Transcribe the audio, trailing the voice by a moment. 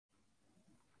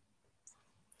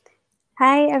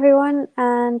Hi everyone,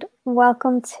 and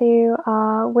welcome to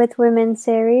our With Women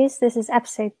series. This is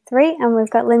episode 3, and we've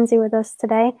got Lyndsey with us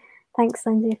today. Thanks,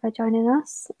 Lyndsey, for joining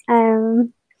us.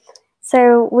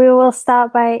 So we will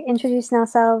start by introducing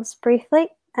ourselves briefly,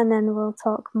 and then we'll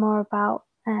talk more about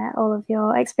all of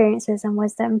your experiences and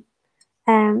wisdom.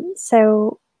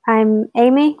 So I'm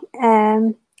Amy.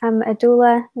 I'm a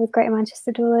doula with Greater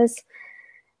Manchester Doulas.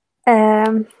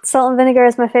 Salt and vinegar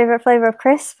is my favourite flavour of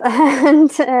crisp,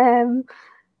 and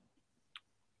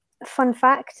fun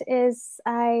fact is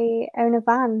I own a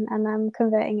van and I'm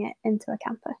converting it into a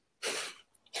camper.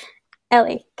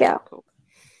 Ellie, go. Cool.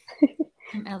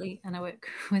 I'm Ellie and I work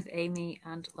with Amy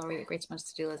and Laurie at Greater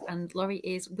Manchester Doulas, and Laurie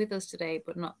is with us today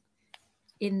but not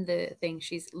in the thing.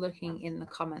 She's looking in the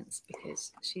comments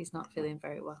because she's not feeling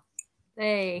very well.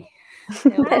 Hey,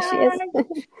 there she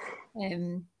is.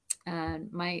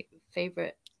 And my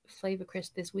favourite flavour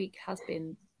crisp this week has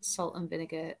been salt and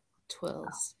vinegar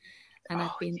twirls. And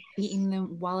I've been eating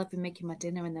them while I've been making my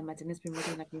dinner, and then my dinner's been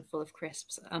ready and I've been full of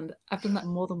crisps. And I've done that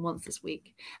more than once this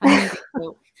week.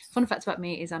 So, fun fact about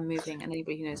me is I'm moving, and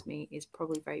anybody who knows me is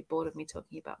probably very bored of me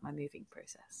talking about my moving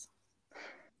process.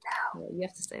 So you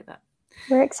have to say that.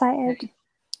 We're excited. Okay.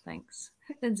 Thanks.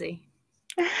 Lyndsey.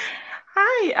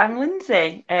 Hi, I'm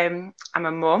Lyndsey. I'm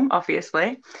a mum,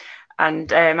 obviously,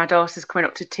 and my daughter's coming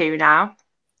up to 2 now,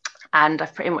 and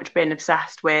I've pretty much been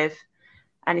obsessed with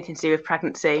anything to do with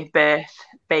pregnancy, birth,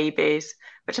 babies,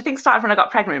 which I think started when I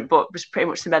got pregnant, but was pretty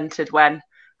much cemented when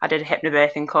I did a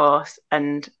hypnobirthing course,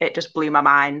 and it just blew my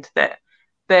mind that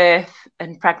birth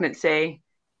and pregnancy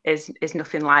is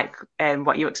nothing like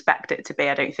what you expect it to be,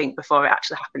 I don't think, before it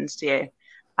actually happens to you.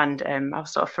 And I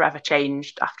was sort of forever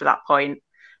changed after that point,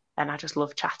 and I just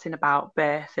love chatting about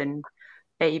birth and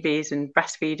babies and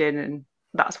breastfeeding, and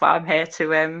that's why I'm here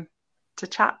to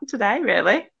chat today,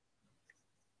 really.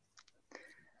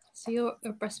 So you're a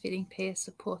breastfeeding peer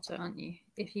supporter, aren't you?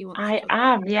 If you want, I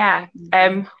am, yeah.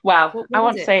 Well, I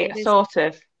want to say a sort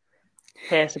of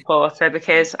peer supporter,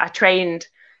 because I trained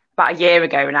about a year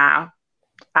ago now,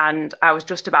 and I was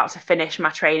just about to finish my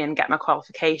training and get my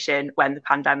qualification when the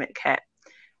pandemic hit.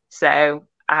 So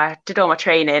I did all my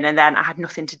training, and then I had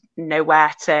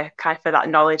nowhere to kind of for that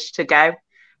knowledge to go.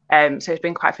 So it's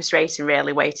been quite frustrating,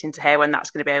 really, waiting to hear when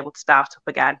that's going to be able to start up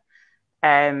again.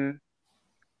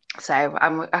 So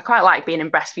I quite like being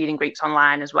in breastfeeding groups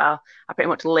online as well. I pretty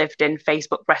much lived in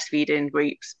Facebook breastfeeding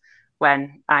groups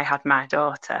when I had my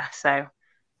daughter. So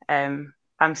I'm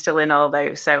still in all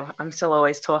those. So I'm still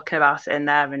always talking about it in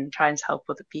there and trying to help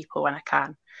other people when I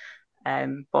can.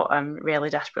 But I'm really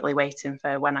desperately waiting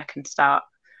for when I can start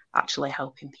actually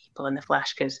helping people in the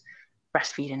flesh, because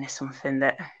breastfeeding is something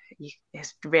that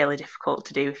is really difficult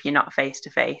to do if you're not face to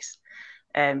face,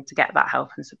 to get that help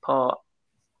and support.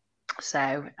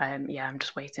 So yeah, I'm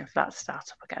just waiting for that to start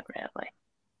up again, really.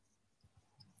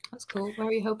 That's cool. Where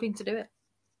are you hoping to do it?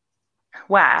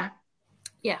 Where?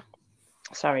 Yeah.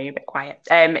 Sorry, a bit quiet.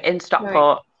 In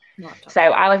Stockport. So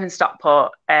I live in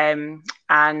Stockport, and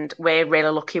we're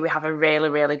really lucky. We have a really,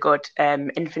 really good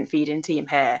infant feeding team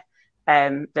here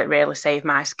that really saved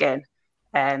my skin.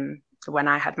 When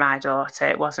I had my daughter,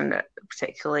 it wasn't a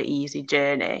particularly easy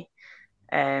journey.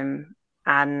 And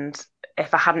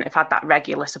if I hadn't have had that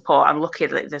regular support, I'm lucky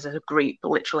that there's a group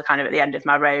literally kind of at the end of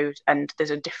my road, and there's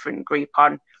a different group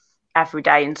on every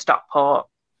day in Stockport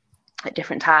at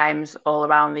different times all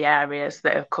around the areas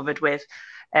that are covered with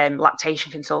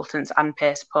lactation consultants and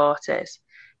peer supporters.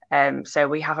 So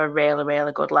we have a really,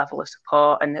 really good level of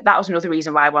support. And that was another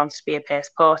reason why I wanted to be a peer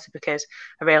supporter, because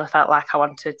I really felt like I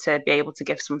wanted to be able to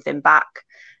give something back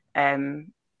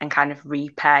and kind of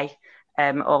repay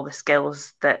all the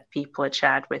skills that people had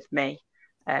shared with me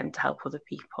to help other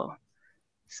people.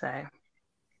 So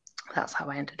that's how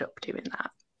I ended up doing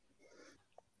that.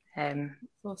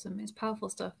 It's awesome. It's powerful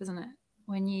stuff, isn't it?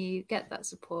 When you get that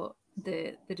support,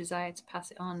 the desire to pass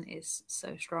it on is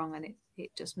so strong, and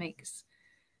it just makes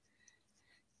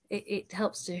it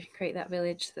helps to create that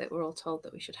village that we're all told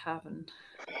that we should have and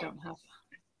don't have.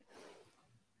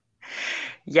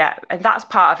 Yeah, and that's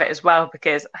part of it as well,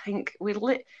 because I think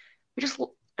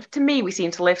to me, we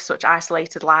seem to live such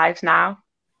isolated lives now,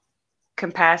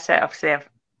 compared to, obviously I've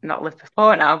not lived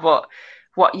before now, but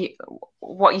what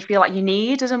you feel like you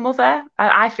need as a mother.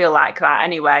 I feel like that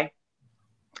anyway.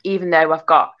 Even though I've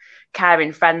got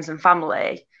caring friends and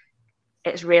family,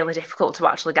 it's really difficult to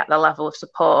actually get the level of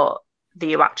support that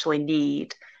you actually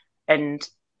need. And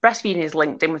breastfeeding is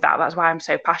linked in with that. That's why I'm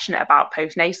so passionate about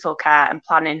postnatal care and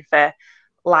planning for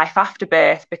life after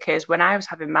birth, because when I was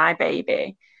having my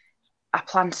baby, I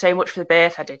planned so much for the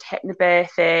birth. I did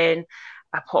hypnobirthing.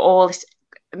 I put all this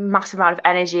massive amount of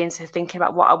energy into thinking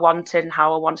about what I wanted and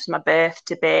how I wanted my birth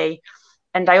to be.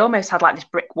 And I almost had like this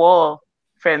brick wall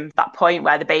from that point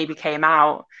where the baby came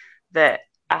out, that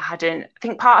I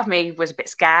think part of me was a bit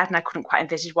scared and I couldn't quite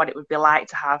envisage what it would be like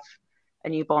to have a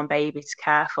newborn baby to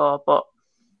care for. But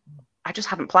I just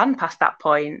hadn't planned past that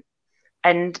point.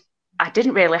 And I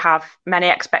didn't really have many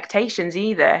expectations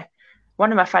either.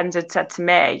 One of my friends had said to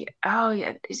me, "Oh,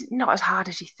 yeah, it's not as hard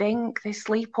as you think. They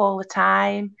sleep all the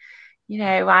time. You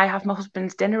know, I have my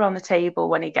husband's dinner on the table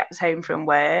when he gets home from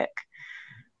work."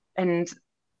 And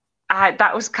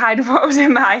that was kind of what was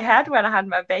in my head when I had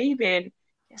my baby. And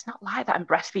it's not like that. And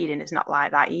breastfeeding is not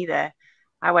like that either.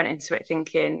 I went into it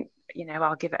thinking, you know,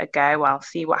 I'll give it a go. I'll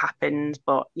see what happens.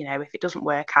 But, you know, if it doesn't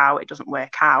work out, it doesn't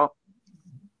work out.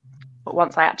 But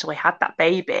once I actually had that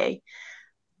baby,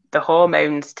 the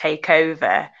hormones take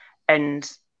over, and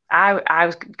I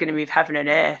was going to move heaven and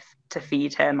earth to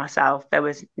feed her myself. There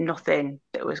was nothing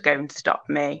that was going to stop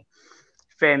me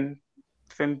from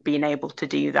being able to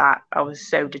do that. I was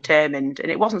so determined,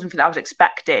 and it wasn't something that I was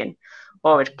expecting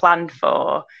or had planned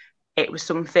for. It was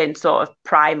something sort of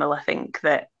primal, I think,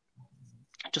 that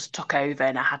just took over,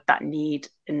 and I had that need,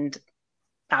 and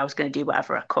I was going to do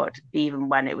whatever I could, even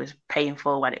when it was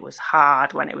painful, when it was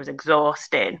hard, when it was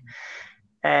exhausting.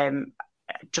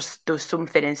 Just there was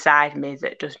something inside me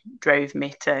that just drove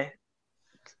me to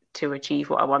achieve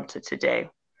what I wanted to do.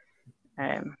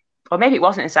 Or maybe it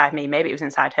wasn't inside me, maybe it was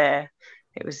inside her.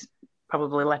 It was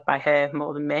probably led by her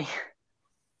more than me.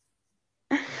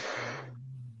 I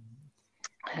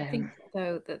think,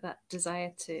 though, that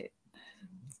desire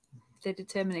the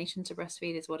determination to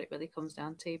breastfeed is what it really comes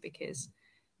down to, because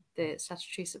the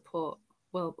statutory support,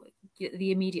 well,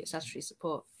 the immediate statutory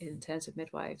support in terms of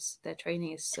midwives, their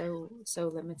training is so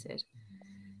limited.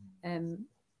 And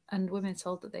women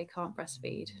told that they can't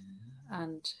breastfeed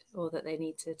or that they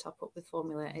need to top up with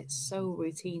formula. It's so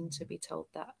routine to be told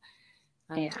that.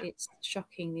 And it's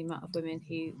shocking the amount of women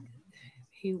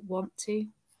who want to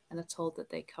and are told that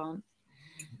they can't.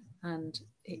 And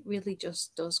it really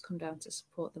just does come down to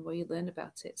support the more you learn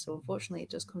about it. So unfortunately, it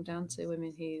does come down to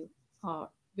women who are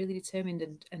really determined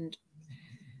and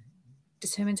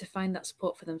determined to find that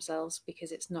support for themselves,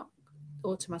 because it's not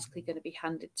automatically going to be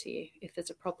handed to you. If there's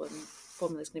a problem,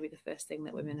 formula is going to be the first thing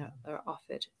that women are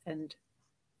offered, and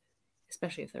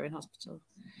especially if they're in hospital.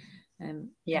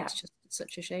 It's just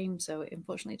such a shame. So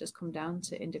unfortunately, it does come down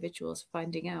to individuals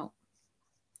finding out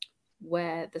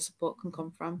where the support can come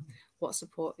from, what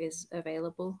support is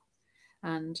available.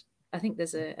 And I think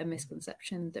there's a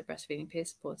misconception that breastfeeding peer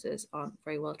supporters aren't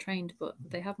very well trained, but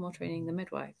they have more training than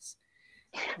midwives.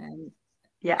 And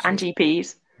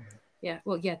GPs.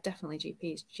 Definitely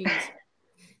GPs. Jeez.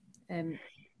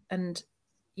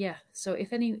 So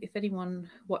if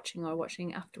anyone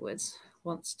watching afterwards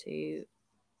wants to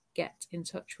get in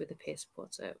touch with a peer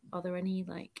supporter, are there any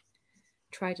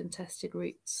tried and tested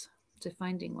routes to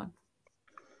finding one?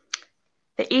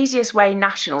 The easiest way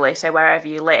nationally, so wherever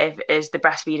you live, is the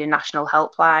Breastfeeding National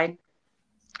Helpline.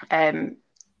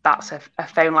 That's a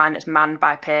phone line that's manned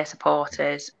by peer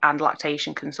supporters and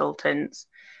lactation consultants.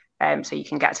 So you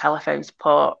can get telephone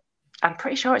support. I'm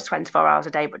pretty sure it's 24 hours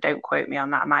a day, but don't quote me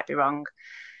on that. I might be wrong.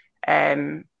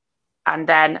 And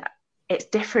then it's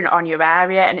different on your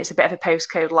area, and it's a bit of a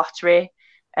postcode lottery,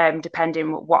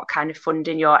 depending what kind of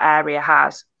funding your area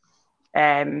has.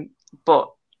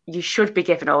 But you should be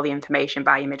given all the information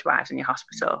by your midwives in your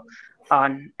hospital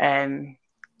on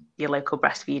your local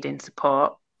breastfeeding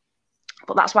support.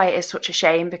 But that's why it is such a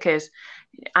shame, because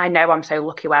I know I'm so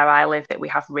lucky where I live that we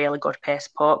have really good peer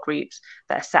support groups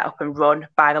that are set up and run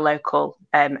by the local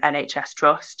NHS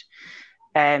trust,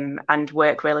 and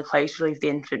work really closely with the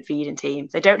infant feeding team.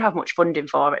 They don't have much funding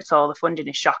for it at all. The funding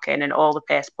is shocking, and all the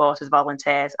peer supporters are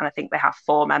volunteers, and I think they have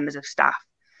 4 members of staff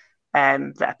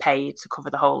that are paid to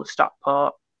cover the whole of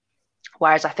Stockport.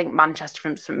 Whereas I think Manchester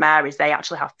from St Mary's, they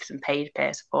actually have some paid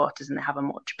peer supporters, and they have a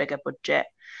much bigger budget.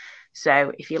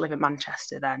 So if you live in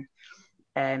Manchester, then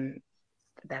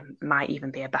there might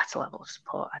even be a better level of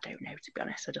support. I don't know, to be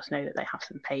honest. I just know that they have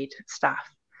some paid staff.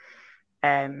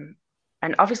 And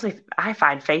obviously, I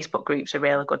find Facebook groups a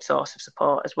really good source of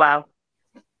support as well.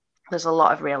 There's a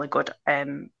lot of really good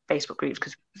Facebook groups,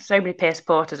 because so many peer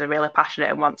supporters are really passionate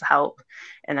and want to help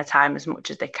in their time as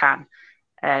much as they can.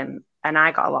 And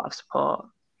I got a lot of support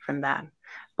from them.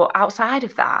 But outside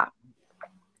of that,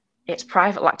 it's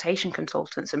private lactation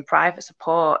consultants and private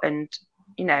support. And,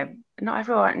 you know,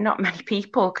 not many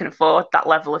people can afford that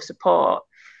level of support.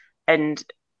 And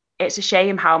it's a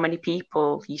shame how many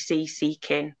people you see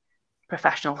seeking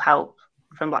professional help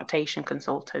from lactation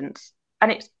consultants.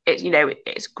 And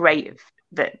it's great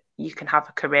that you can have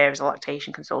a career as a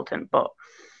lactation consultant, but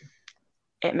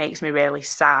it makes me really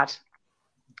sad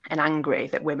and angry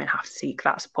that women have to seek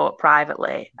that support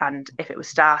privately. And if it was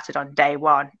started on day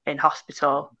one in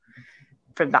hospital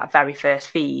from that very first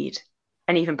feed,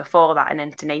 and even before that in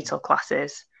antenatal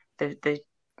classes, the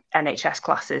NHS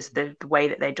classes, the way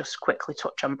that they just quickly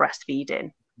touch on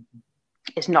breastfeeding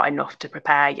is not enough to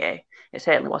prepare you. It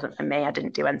certainly wasn't for me. I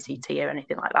didn't do NCT or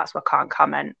anything like that, so I can't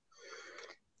comment.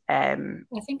 I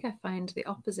think I find the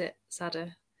opposite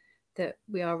sadder, that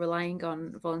we are relying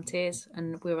on volunteers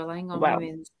and we're relying on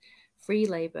women's free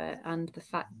labour and the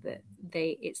fact that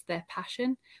it's their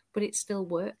passion, but it's still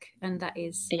work, and that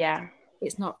is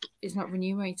it's not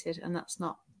remunerated, and that's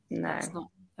not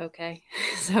okay.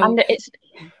 So and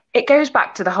it goes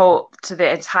back to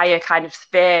the entire kind of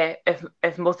sphere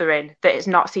of mothering, that it's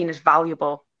not seen as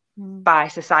valuable by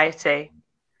society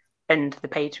and the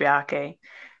patriarchy.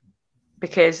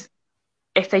 Because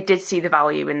if they did see the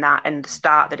value in that and the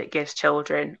start that it gives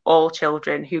children, all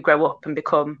children who grow up and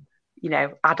become, you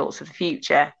know, adults of the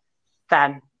future,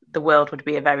 then the world would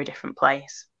be a very different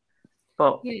place.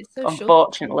 But it's so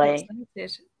unfortunately,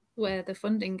 where the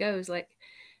funding goes, like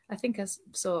I think I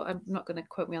saw, I'm not going to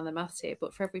quote me on the maths here,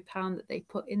 but for every £1 that they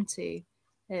put into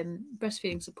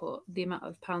breastfeeding support, the amount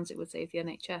of pounds it would save the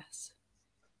NHS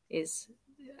is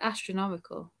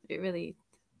astronomical. It really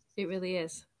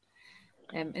is.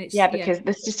 Because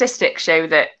the statistics show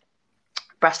that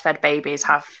breastfed babies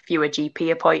have fewer GP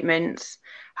appointments,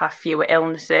 have fewer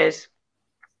illnesses.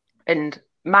 And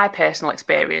my personal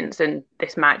experience, and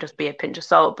this might just be a pinch of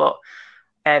salt, but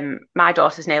my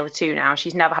daughter's nearly 2 now.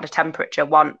 She's never had a temperature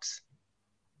once.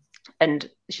 And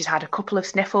she's had a couple of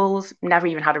sniffles, never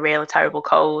even had a really terrible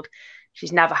cold.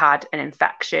 She's never had an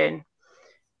infection.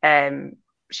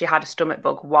 She had a stomach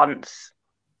bug once,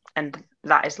 and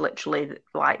that is literally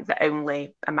like the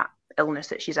only illness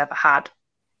that she's ever had.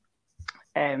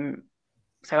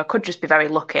 So I could just be very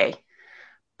lucky,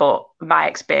 but my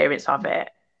experience of it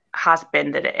has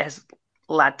been that it has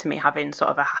led to me having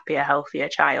sort of a happier, healthier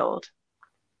child,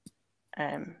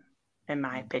 in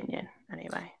my opinion,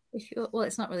 anyway. Well,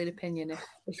 it's not really an opinion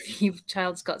if your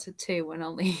child's got to 2 and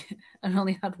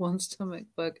only had 1 stomach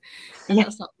bug, and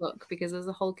that's not luck, because there's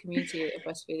a whole community of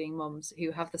breastfeeding mums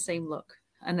who have the same luck,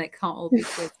 and it can't all be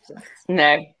good.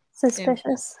 No.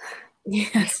 Suspicious.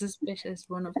 Suspicious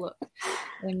run of luck.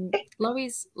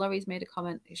 Laurie's made a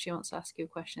comment. She wants to ask you a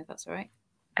question, if that's all right.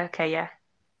 Okay, yeah.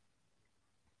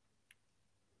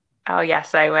 Oh, yeah.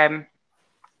 So,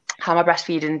 how my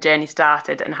breastfeeding journey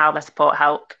started and how the support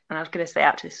helped. And I was going to say,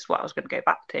 actually, this is what I was going to go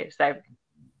back to. So,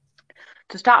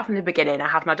 to start from the beginning, I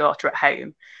had my daughter at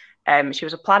home. She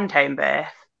was a planned home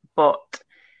birth, but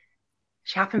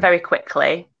she happened very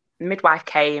quickly. The midwife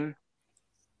came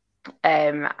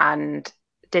and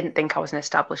didn't think I was in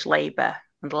established labour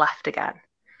and left again.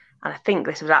 And I think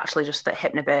this was actually just that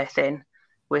hypnobirthing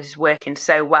was working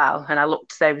so well, and I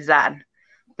looked so zen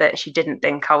that she didn't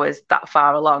think I was that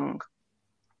far along.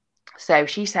 So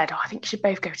she said, I think you should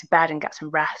both go to bed and get some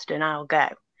rest, and I'll go.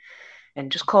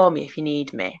 And just call me if you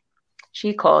need me.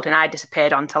 She called, and I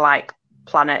disappeared onto like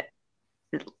planet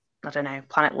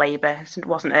Labour. It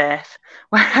wasn't Earth,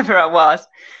 wherever I was.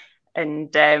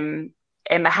 And in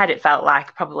my head, it felt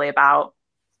like probably about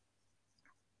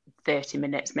 30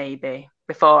 minutes maybe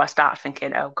before I started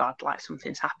thinking, oh God, like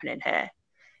something's happening here.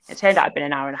 It turned out it'd been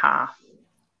an hour and a half.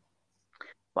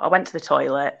 But I went to the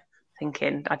toilet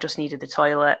thinking I just needed the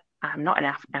toilet. I'm not in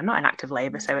active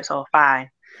labour, so it's all fine.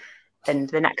 And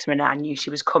the next minute I knew she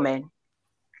was coming.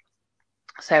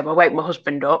 So I woke my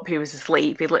husband up, who was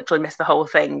asleep. He'd literally missed the whole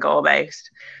thing almost.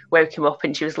 Woke him up,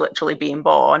 and she was literally being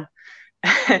born.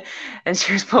 And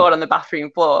she was born on the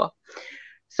bathroom floor.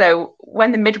 So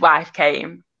when the midwife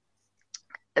came,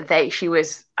 she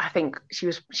was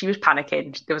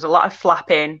panicking. There was a lot of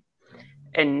flapping,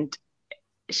 and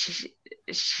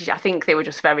I think they were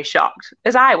just very shocked,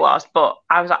 as I was, but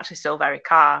I was actually still very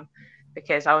calm,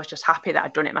 because I was just happy that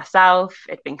I'd done it myself.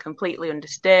 It'd been completely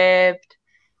undisturbed,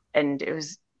 and it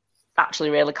was actually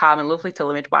really calm and lovely till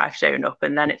the midwife showed up,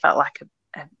 and then it felt like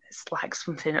it's like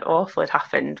something awful had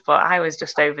happened, but I was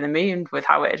just over the moon with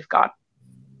how it had gone.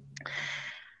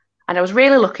 And I was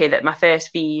really lucky that my first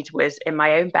feed was in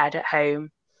my own bed at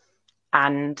home,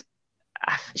 and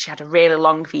she had a really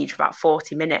long feed for about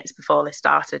 40 minutes before they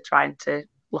started trying to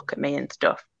look at me and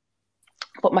stuff.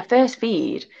 But my first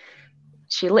feed,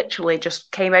 she literally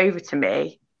just came over to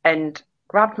me and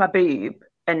grabbed my boob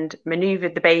and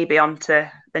manoeuvred the baby onto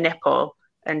the nipple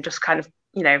and just kind of,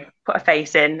 put her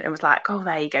face in and was like, oh,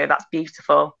 there you go, that's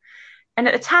beautiful. And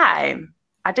at the time,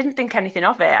 I didn't think anything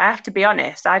of it. I have to be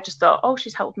honest. I just thought, oh,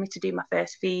 she's helped me to do my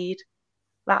first feed.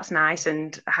 that's nice.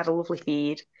 And I had a lovely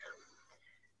feed.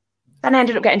 Then I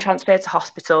ended up getting transferred to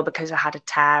hospital because I had a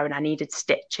tear and I needed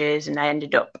stitches, and I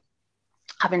ended up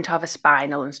having to have a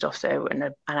spinal and stuff. So, and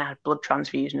I had blood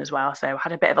transfusion as well. So I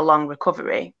had a bit of a long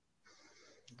recovery.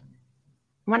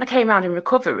 When I came around in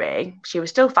recovery, she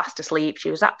was still fast asleep. She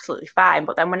was absolutely fine.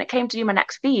 But then when it came to do my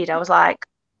next feed, I was like,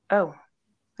 oh,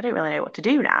 I don't really know what to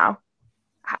do now.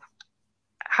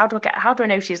 How do I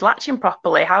know she's latching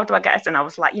properly? How do I get it? And I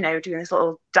was like, doing this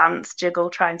little dance jiggle,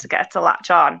 trying to get her to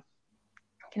latch on.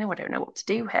 I don't know what to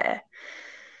do here.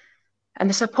 And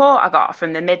the support I got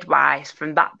from the midwives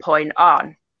from that point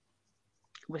on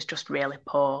was just really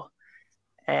poor.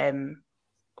 When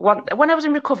I was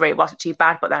in recovery, it wasn't too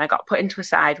bad, but then I got put into a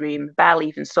side room, barely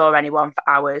even saw anyone for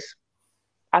hours.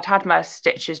 I'd had my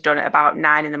stitches done at about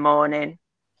 9 a.m.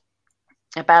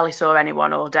 I barely saw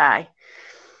anyone all day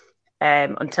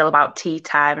until about tea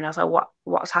time. And I was like,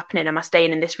 what's happening? Am I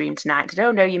staying in this room tonight? They said,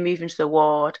 oh, no, you're moving to the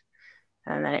ward.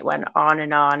 And then it went on,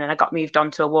 and I got moved on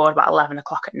to a ward about 11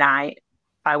 o'clock at night,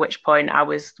 by which point I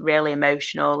was really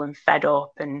emotional and fed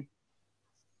up. And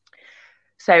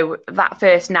so that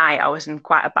first night I was in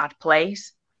quite a bad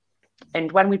place.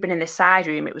 And when we'd been in this side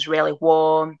room, it was really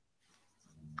warm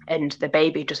and the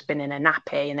baby had just been in a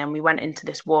nappy. And then we went into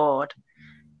this ward,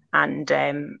 and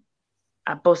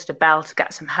I buzzed a bell to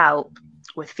get some help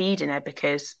with feeding her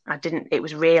because it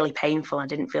was really painful. I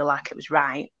didn't feel like it was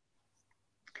right.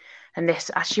 And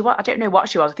I don't know what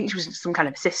she was. I think she was some kind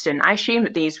of assistant. I assumed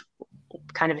that these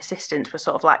kind of assistants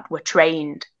were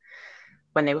trained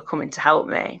when they were coming to help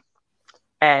me.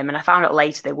 And I found out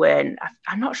later they weren't.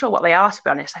 I'm not sure what they are, to be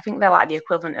honest. I think they're like the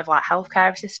equivalent of like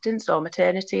healthcare assistants or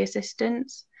maternity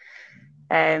assistants.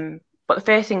 But the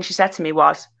first thing she said to me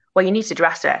was, well, you need to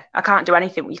dress her. I can't do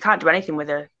anything. You can't do anything with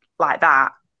her like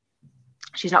that.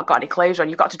 She's not got any clothes on.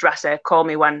 You've got to dress her. Call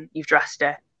me when you've dressed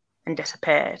her, and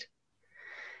disappeared.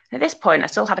 At this point, I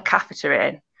still had a catheter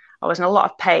in. I was in a lot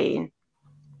of pain.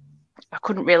 I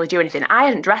couldn't really do anything. I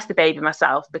hadn't dressed the baby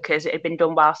myself because it had been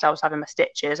done whilst I was having my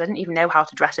stitches. I didn't even know how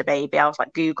to dress a baby. I was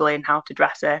like Googling how to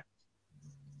dress her.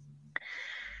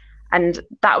 And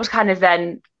that was kind of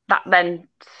that then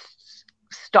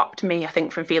stopped me, I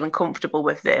think, from feeling comfortable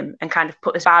with them, and kind of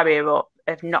put this barrier up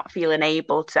of not feeling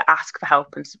able to ask for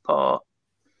help and support.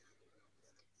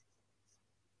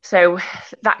 So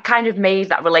that kind of made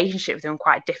that relationship with them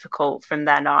quite difficult from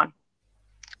then on.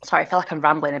 Sorry, I feel like I'm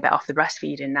rambling a bit off the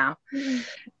breastfeeding now.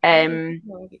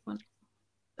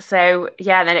 So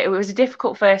yeah, then it was a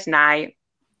difficult first night.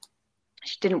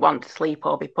 She didn't want to sleep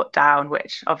or be put down,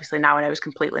 which obviously now I know is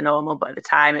completely normal, but at the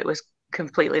time it was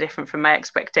completely different from my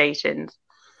expectations.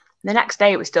 The next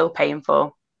day it was still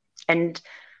painful. And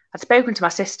I'd spoken to my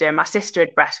sister, and my sister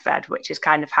had breastfed, which is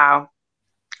kind of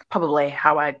probably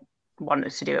how I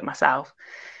wanted to do it myself.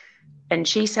 And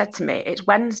she said to me, it's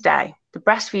Wednesday. The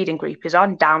breastfeeding group is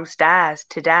on downstairs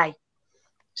today.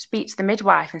 Speak to the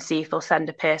midwife and see if they'll send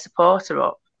a peer supporter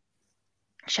up.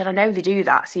 She said, I know they do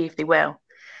that, see if they will.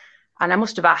 And I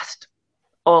must have asked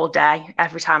all day,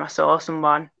 every time I saw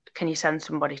someone, can you send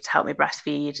somebody to help me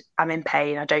breastfeed? I'm in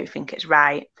pain. I don't think it's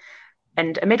right.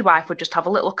 And a midwife would just have a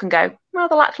little look and go, well,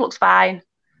 the latch looks fine,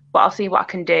 but I'll see what I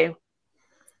can do.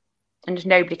 And just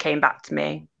nobody came back to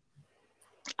me.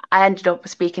 I ended up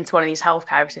speaking to one of these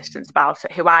healthcare assistants about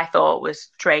it, who I thought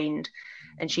was trained.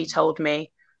 And she told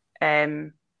me,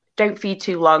 don't feed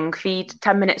too long, feed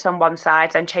 10 minutes on one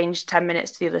side, then change 10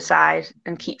 minutes to the other side,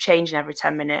 and keep changing every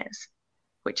 10 minutes,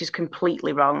 which is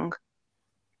completely wrong.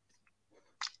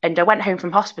 And I went home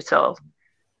from hospital,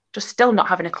 just still not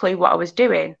having a clue what I was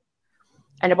doing.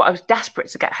 But I was desperate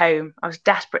to get home.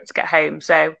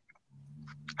 So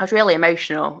I was really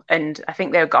emotional, and I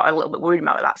think they got a little bit worried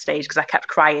about me at that stage because I kept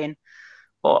crying.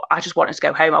 But I just wanted to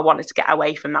go home. I wanted to get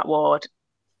away from that ward.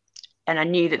 And I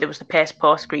knew that there was the peer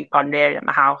support group on near at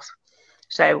my house.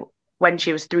 So when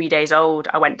she was 3 days old,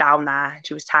 I went down there.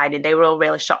 She was tiny. They were all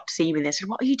really shocked to see me. They said,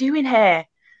 what are you doing here?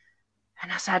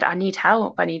 And I said, I need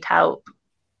help.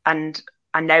 And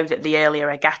I know that the earlier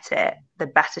I get it, the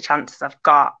better chances I've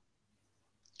got.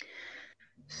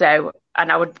 So,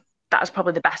 that's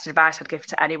probably the best advice I'd give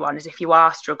to anyone, is if you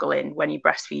are struggling when you're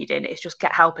breastfeeding, is just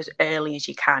get help as early as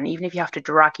you can, even if you have to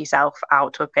drag yourself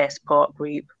out to a peer support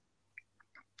group,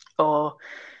 or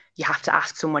you have to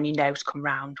ask someone you know to come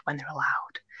round when they're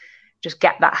allowed. Just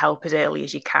get that help as early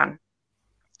as you can.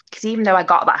 Because even though I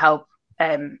got that help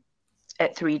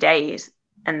at 3 days,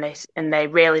 and they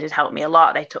really did help me a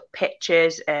lot. They took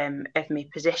pictures of me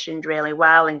positioned really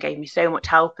well and gave me so much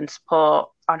help and support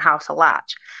on how to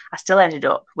latch. I still ended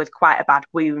up with quite a bad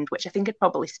wound, which I think had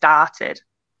probably started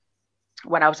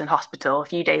when I was in hospital. A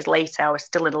few days later, I was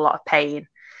still in a lot of pain. And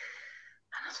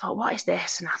I I thought, what is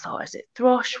this? And I thought, is it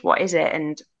thrush? What is it?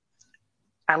 And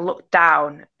I looked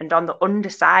down, and on the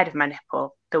underside of my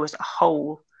nipple, there was a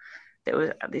hole.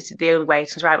 This is the only way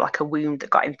to describe it, like a wound that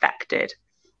got infected.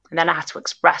 And then I had to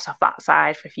express off that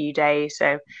side for a few days.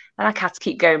 So then I had to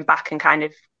keep going back and kind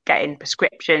of getting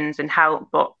prescriptions and help.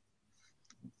 But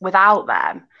without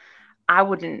them, I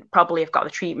wouldn't probably have got the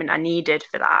treatment I needed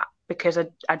for that, because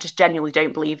I just genuinely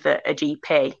don't believe that a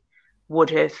GP would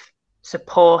have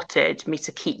supported me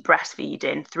to keep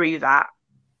breastfeeding through that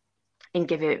and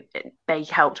they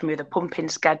helped me with a pumping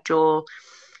schedule.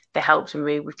 They helped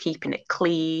me with keeping it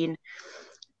clean.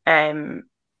 And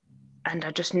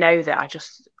I just know that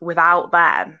without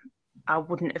them, I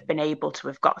wouldn't have been able to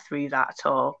have got through that at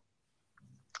all.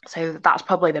 So that's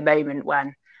probably the moment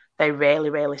when they really,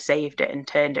 really saved it and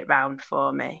turned it round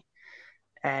for me.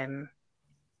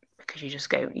 Because you just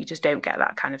don't get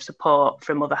that kind of support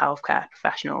from other healthcare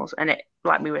professionals. And it,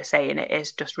 like we were saying, it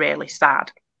is just really sad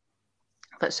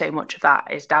that so much of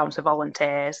that is down to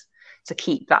volunteers to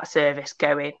keep that service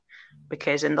going,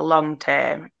 because in the long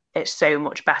term, it's so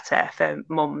much better for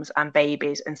mums and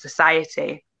babies and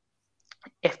society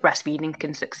if breastfeeding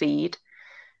can succeed.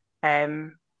 But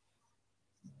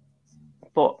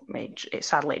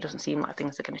sadly, it doesn't seem like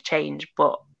things are going to change.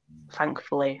 But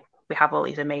thankfully, we have all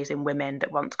these amazing women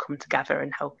that want to come together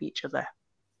and help each other.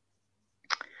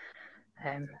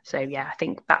 So yeah, I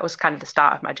think that was kind of the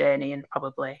start of my journey, and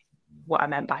probably what I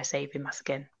meant by saving my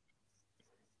skin.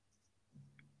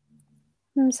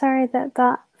 I'm sorry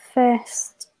that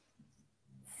first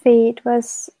feed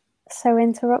was so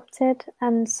interrupted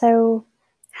and so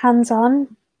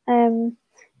hands-on.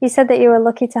 You said that you were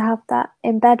lucky to have that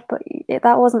in bed, but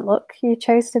that wasn't luck. You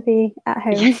chose to be at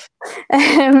home.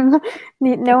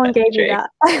 No one gave you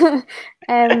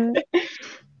that.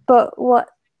 But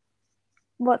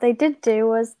what they did do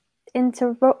was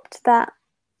interrupt that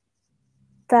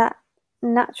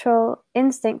natural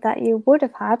instinct that you would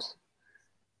have had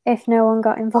if no one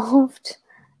got involved.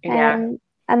 And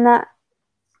that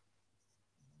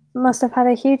must have had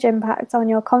a huge impact on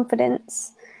your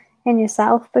confidence in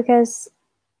yourself, because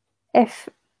if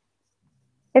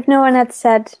no one had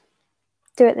said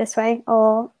do it this way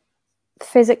or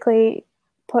physically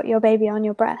put your baby on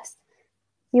your breast,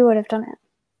 you would have done it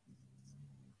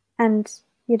and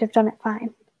you'd have done it fine.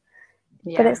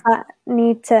 But it's that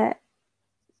need to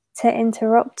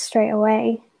interrupt straight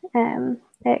away.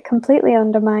 It completely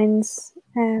undermines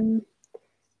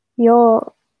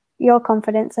your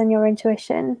confidence and your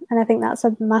intuition, and I think that's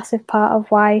a massive part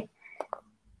of why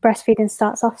breastfeeding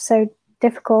starts off so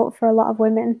difficult for a lot of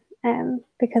women,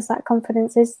 because that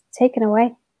confidence is taken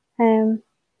away, and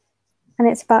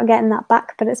it's about getting that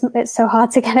back, but it's so hard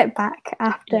to get it back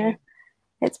after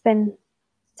it's been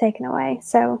taken away.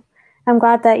 So I'm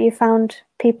glad that you found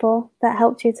people that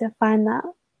helped you to find that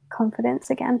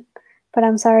confidence again, but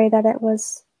I'm sorry that it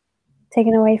was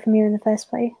taken away from you in the first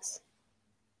place.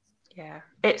 Yeah,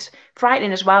 it's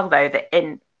frightening as well, though, that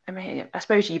I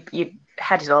suppose your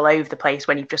head is all over the place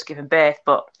when you've just given birth,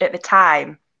 but at the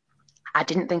time I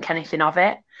didn't think anything of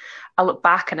it. I look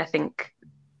back and I think,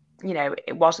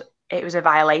 it was a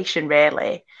violation,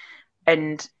 really,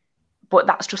 but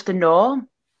that's just the norm.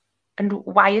 And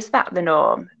why is that the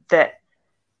norm? That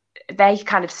they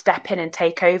kind of step in and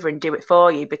take over and do it for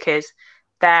you, because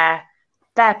their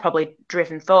probably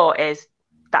driven thought is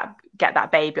that get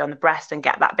that baby on the breast and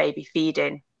get that baby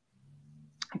feeding,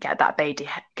 get that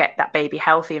baby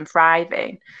healthy and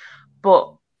thriving.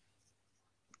 But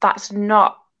that's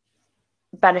not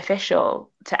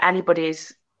beneficial to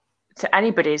anybody's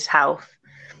health.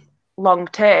 Long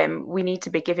term, we need to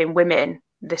be giving women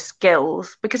the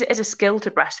skills, because it is a skill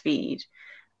to breastfeed,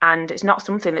 and it's not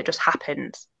something that just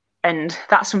happens. And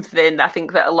that's something I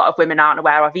think that a lot of women aren't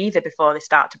aware of either before they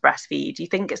start to breastfeed. You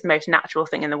think it's the most natural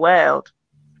thing in the world.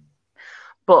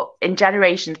 But in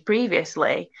generations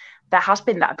previously, there has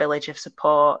been that village of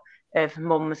support of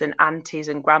mums and aunties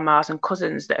and grandmas and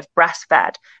cousins that have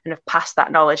breastfed and have passed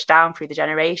that knowledge down through the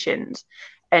generations.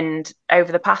 And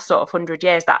over the past sort of 100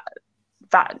 years,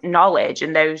 that knowledge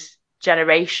and those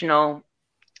generational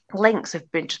links have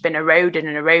just been eroded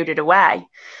and eroded away,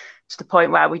 to the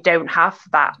point where we don't have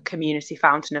that community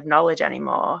fountain of knowledge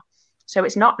anymore. So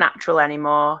it's not natural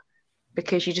anymore,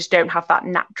 because you just don't have that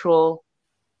natural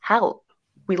help.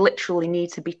 We literally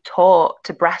need to be taught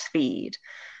to breastfeed,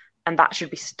 and that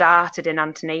should be started in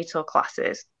antenatal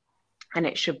classes, and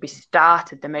it should be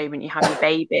started the moment you have your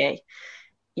baby.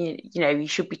 You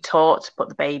should be taught to put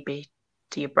the baby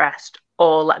to your breast,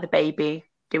 or let the baby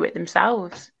do it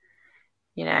themselves,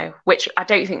 which I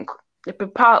don't think,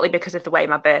 partly because of the way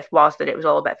my birth was, that it was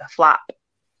all a bit of a flap.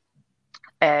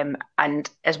 And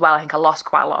as well, I think I lost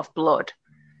quite a lot of blood,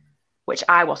 which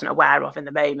I wasn't aware of in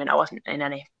the moment. I wasn't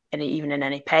even in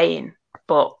any pain.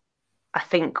 But I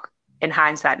think in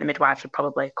hindsight, the midwives were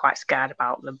probably quite scared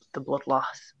about the blood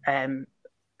loss.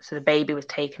 So the baby was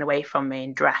taken away from me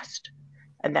and dressed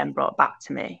and then brought back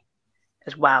to me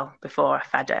as well before I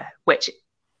fed her, which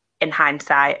in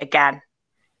hindsight, again,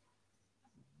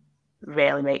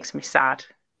 really makes me sad.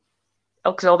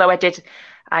 Because although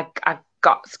I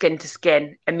got skin to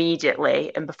skin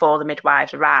immediately and before the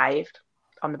midwives arrived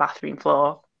on the bathroom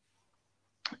floor,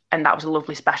 and that was a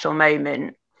lovely special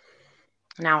moment.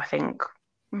 Now I think,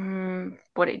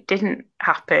 but it didn't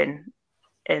happen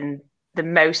in the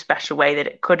most special way that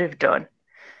it could have done,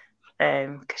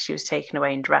 because she was taken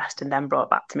away and dressed and then brought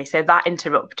back to me. So that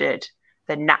interrupted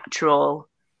the natural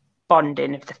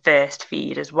bonding of the first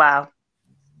feed as well.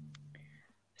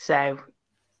 So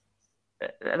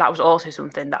that was also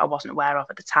something that I wasn't aware of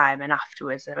at the time, and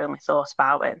afterwards I only thought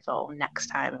about it and thought, next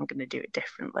time I'm going to do it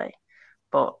differently.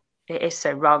 But it is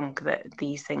so wrong that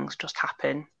these things just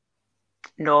happen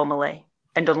normally,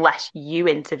 and unless you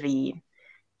intervene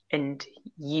and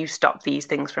you stop these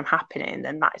things from happening,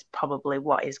 then that is probably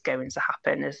what is going to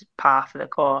happen as par for the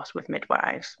course with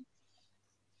midwives.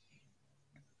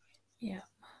 Yeah,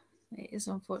 it is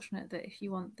unfortunate that if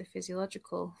you want the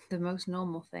physiological, the most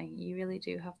normal thing, you really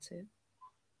do have to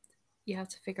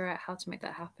figure out how to make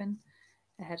that happen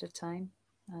ahead of time.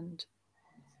 And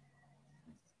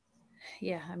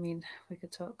yeah, I mean, we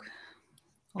could talk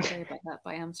all day about that, but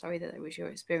I am sorry that it was your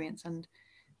experience, and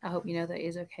I hope you know that it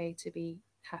is okay to be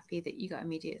happy that you got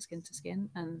immediate skin to skin,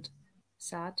 and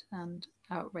sad and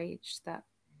outraged that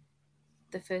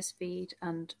the first feed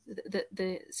and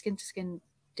the skin to skin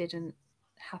didn't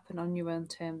happen on your own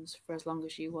terms for as long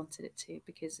as you wanted it to,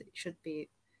 because it should be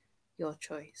your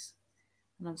choice.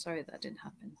 And I'm sorry that didn't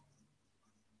happen.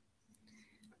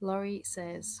 Laurie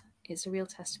says, it's a real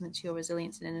testament to your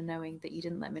resilience and inner knowing that you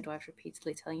didn't let midwives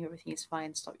repeatedly telling you everything is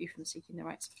fine stop you from seeking the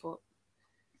right support.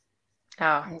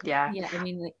 Oh, yeah. Yeah, I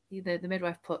mean, the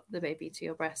midwife put the baby to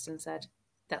your breast and said,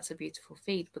 that's a beautiful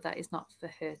feed, but that is not for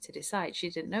her to decide. She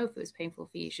didn't know if it was painful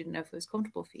for you. She didn't know if it was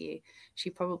comfortable for you.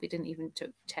 She probably didn't even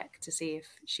check to see if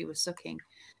she was sucking.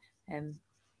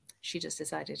 She just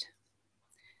decided.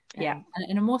 Yeah.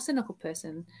 And a more cynical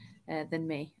person than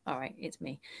me, all right, it's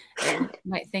me,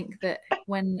 might think that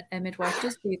when a midwife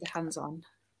does do the hands-on,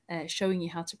 showing you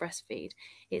how to breastfeed,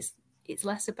 it's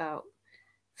less about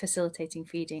facilitating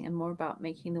feeding and more about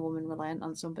making the woman reliant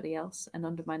on somebody else and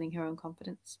undermining her own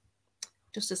confidence.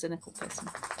 Just a cynical person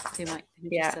who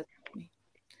just said that to me.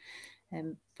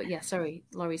 But yeah, sorry,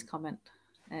 Laurie's comment.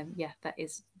 Yeah,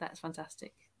 that's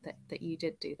fantastic that you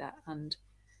did do that. And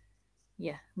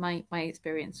yeah, my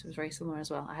experience was very similar as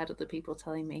well. I had other people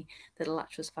telling me that the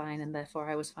latch was fine and therefore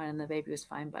I was fine and the baby was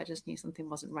fine, but I just knew something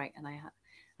wasn't right, and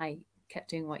I kept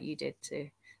doing what you did to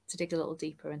dig a little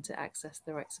deeper and to access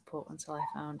the right support until I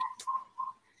found.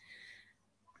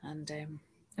 And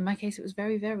in my case, it was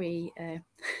very, very.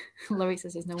 Laurie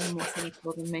says there's no one more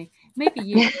cynical than me. Maybe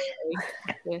you,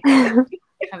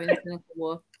 having a cynical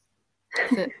war.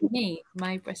 But for me,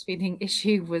 my breastfeeding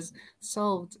issue was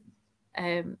solved.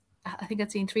 I think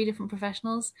I'd seen 3 different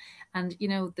professionals, and you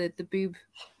know the boob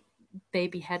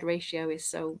baby head ratio is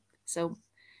so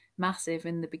massive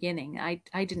in the beginning. I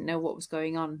didn't know what was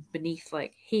going on beneath,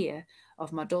 like here,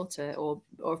 of my daughter or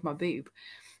of my boob,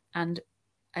 and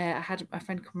I had a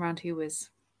friend come around who was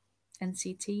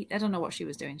NCT. I don't know what she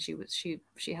was doing.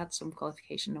 She had some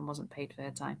qualification and wasn't paid for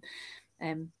her time,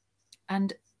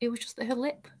 and it was just that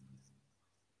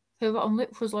her bottom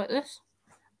lip was like this,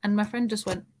 and my friend just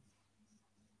went,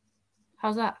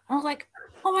 "How's that?" And I was like,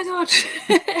 "Oh my god,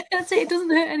 that's it! It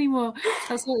doesn't hurt anymore."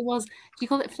 That's what it was. Do you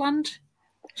call it flange?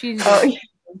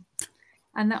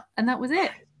 And that was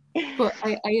it. But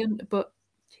but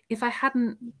if I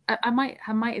hadn't, I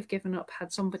might have given up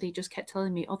had somebody just kept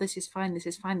telling me, "Oh, this is fine, this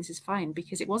is fine, this is fine,"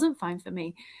 because it wasn't fine for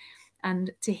me.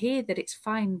 And to hear that it's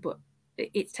fine, but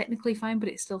it's technically fine, but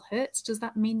it still hurts, does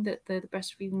that mean that the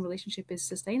breastfeeding relationship is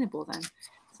sustainable then?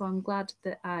 So I'm glad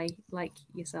that I, like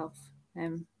yourself,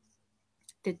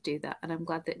 did do that, and I'm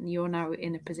glad that you're now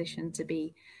in a position to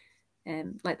be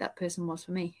like that person was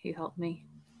for me, who helped me.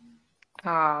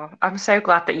 Oh, I'm so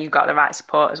glad that you got the right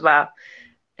support as well.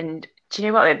 And do you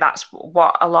know what? That's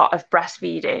what a lot of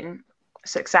breastfeeding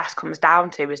success comes down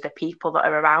to, is the people that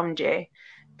are around you.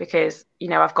 Because, you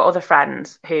know, I've got other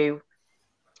friends who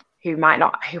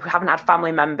haven't had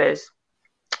family members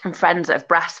and friends that have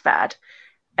breastfed,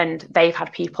 and they've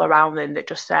had people around them that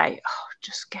just say, "Oh,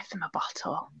 just give them a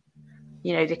bottle.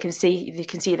 you know, they can see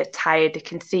they're tired, they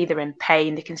can see they're in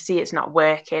pain, they can see it's not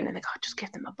working, and they go, just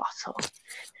give them a bottle.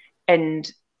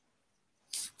 And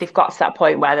they've got to that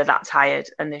point where they're that tired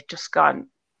and they've just gone,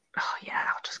 oh yeah,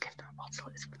 I'll just give them a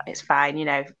bottle. It's fine, you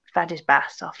know, fed is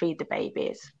best. I'll feed the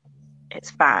baby.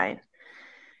 It's fine.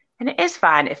 And it is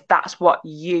fine if that's what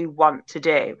you want to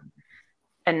do.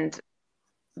 And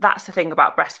that's the thing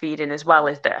about breastfeeding as well,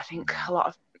 is that I think a lot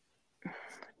of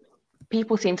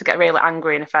people seem to get really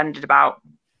angry and offended about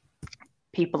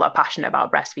people that are passionate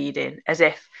about breastfeeding, as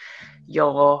if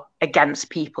you're against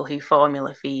people who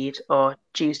formula feed or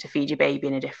choose to feed your baby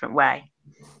in a different way.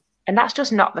 And that's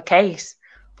just not the case.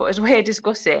 But as we're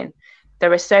discussing,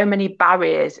 there are so many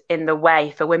barriers in the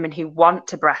way for women who want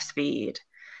to breastfeed.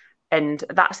 And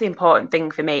that's the important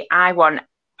thing for me. I want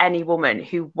any woman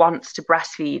who wants to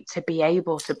breastfeed to be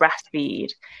able to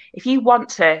breastfeed. If you want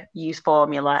to use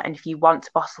formula and if you want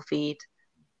to bottle feed,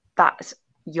 that's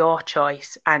your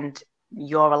choice and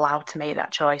you're allowed to make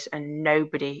that choice and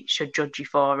nobody should judge you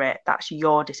for it. That's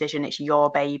your decision. It's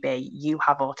your baby. You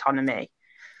have autonomy.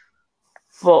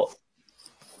 But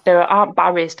there aren't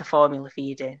barriers to formula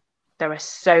feeding. There are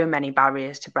so many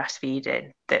barriers to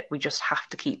breastfeeding that we just have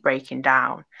to keep breaking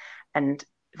down. And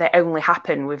they only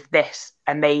happen with this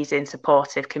amazing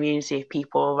supportive community of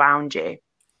people around you,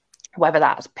 whether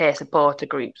that's peer supporter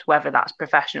groups, whether that's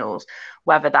professionals,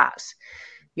 whether that's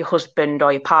your husband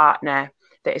or your partner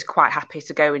that is quite happy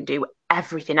to go and do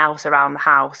everything else around the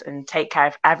house and take care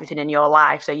of everything in your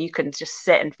life so you can just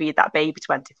sit and feed that baby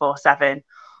 24/7,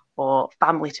 or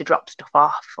family to drop stuff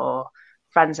off, or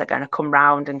friends that are going to come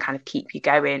round and kind of keep you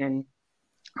going and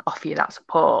offer you that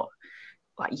support.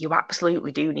 Like, you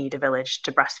absolutely do need a village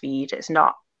to breastfeed. It's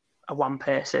not a one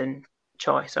person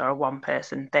choice or a one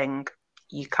person thing.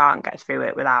 You can't get through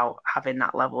it without having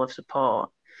that level of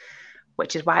support,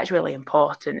 which is why it's really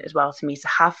important as well to me to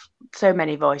have so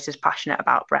many voices passionate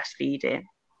about breastfeeding.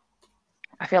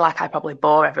 I feel like I probably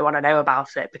bore everyone I know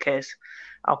about it because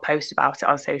I'll post about it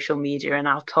on social media and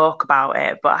I'll talk about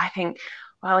it. But I think,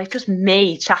 well, if just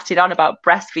me chatting on about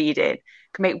breastfeeding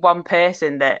can make one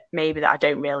person that maybe that I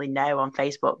don't really know on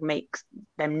Facebook, makes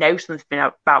them know something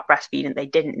about breastfeeding they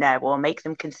didn't know, or make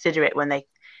them consider it when they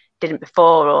didn't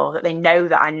before, or that they know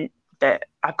that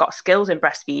I've got skills in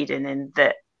breastfeeding and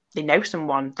that they know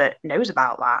someone that knows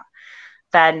about that,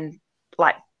 then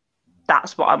like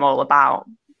that's what I'm all about,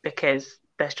 because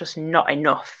there's just not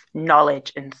enough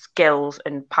knowledge and skills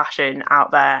and passion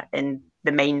out there in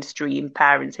the mainstream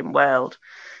parenting world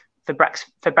for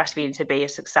breastfeeding to be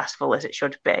as successful as it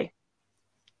should be.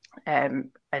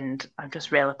 And I'm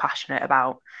just really passionate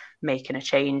about making a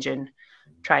change and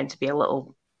trying to be a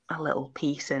little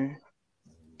piece and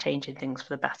changing things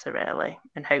for the better, really,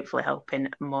 and hopefully helping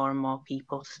more and more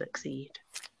people to succeed.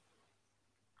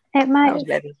 That was a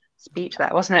bit of a speech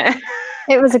there, wasn't it?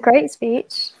 It was a great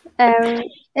speech. And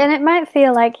it might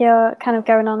feel like you're kind of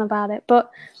going on about it,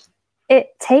 but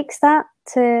it takes that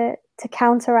to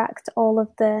counteract all of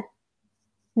the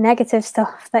negative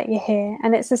stuff that you hear.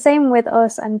 And it's the same with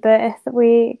us and birth.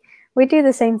 We do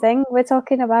the same thing. We're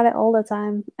talking about it all the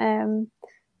time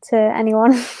to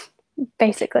anyone,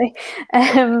 basically.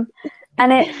 And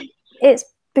it's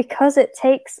because it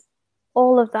takes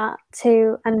all of that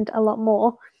and a lot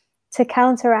more to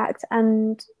counteract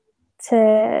and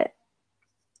to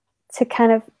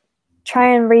kind of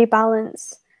try and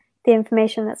rebalance the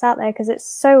information that's out there, because it's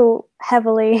so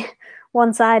heavily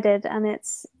one-sided and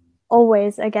it's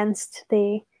always against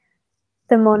the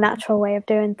more natural way of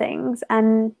doing things.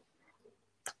 And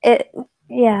it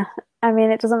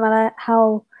doesn't matter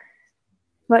how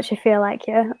much you feel like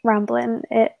you're rambling,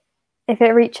 if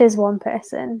it reaches one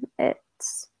person,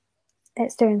 it's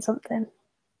doing something,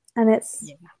 and it's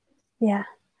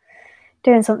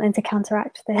doing something to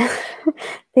counteract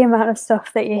the amount of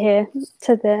stuff that you hear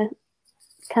to the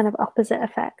kind of opposite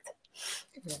effect.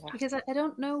 Because I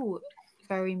don't know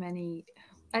very many.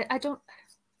 I don't,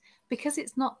 because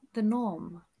it's not the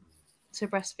norm to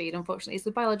breastfeed. Unfortunately, it's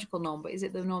the biological norm, but is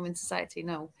it the norm in society?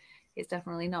 No, it's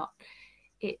definitely not.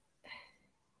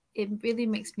 It really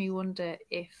makes me wonder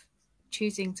if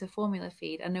choosing to formula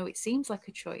feed, I know it seems like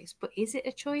a choice, but is it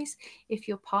a choice if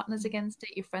your partner's against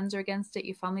it, your friends are against it,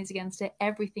 your family's against it,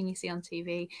 everything you see on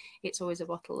TV, it's always a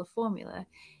bottle of formula?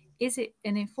 Is it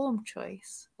an informed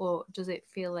choice, or does it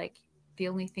feel like the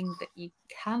only thing that you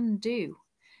can do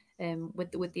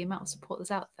with the amount of support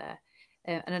that's out there?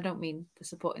 And I don't mean the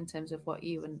support in terms of what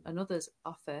you and others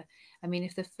offer. I mean,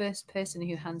 if the first person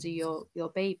who hands you your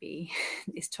baby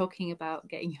is talking about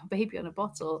getting your baby on a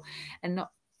bottle and not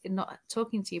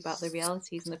talking to you about the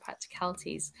realities and the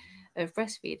practicalities of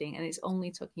breastfeeding, and it's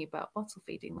only talking about bottle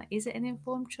feeding, like, is it an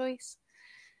informed choice?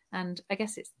 And I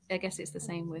guess it's the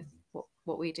same with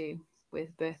what we do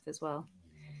with birth as well.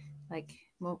 Like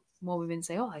more women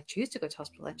say, oh, I choose to go to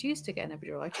hospital, I choose to get an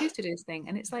epidural, I choose to do this thing.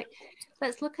 And it's like,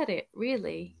 let's look at it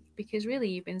really, because really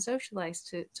you've been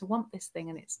socialized to want this thing,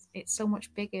 and it's so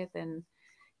much bigger than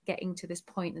getting to this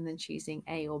point and then choosing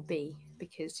A or B,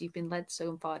 because you've been led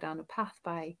so far down a path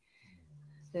by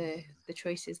the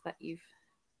choices that you've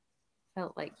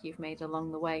felt like you've made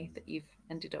along the way, that you've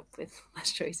ended up with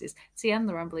less choices. See, I'm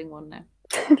the rambling one now.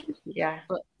 Yeah.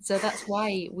 But so that's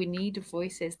why we need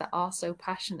voices that are so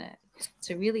passionate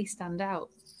to really stand out,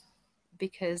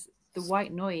 because the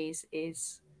white noise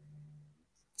is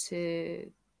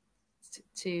to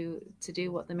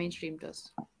do what the mainstream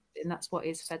does, and that's what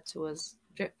is fed to us,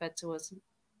 drip fed to us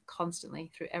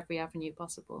constantly through every avenue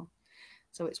possible.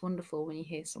 So it's wonderful when you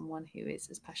hear someone who is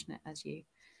as passionate as you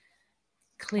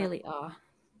clearly are.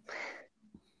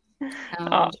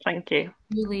 Oh, thank you.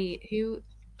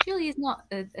 Julie is not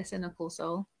a cynical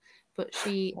soul, but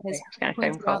she has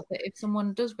pointed out that if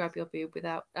someone does grab your boob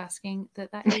without asking, that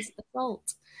is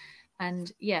assault.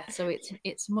 And yeah, so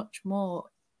it's much more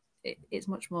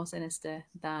sinister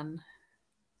than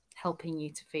helping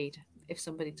you to feed. If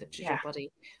somebody touches your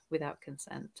body without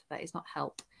consent, that is not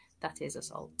help, that is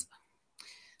assault.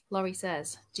 Laurie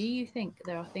says, do you think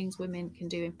there are things women can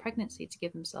do in pregnancy to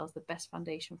give themselves the best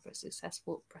foundation for a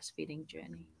successful breastfeeding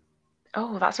journey?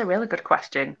 Oh, that's a really good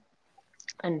question.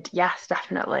 And yes,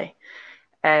 definitely.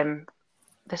 There's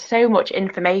so much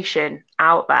information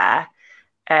out there.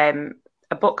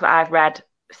 A book that I've read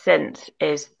since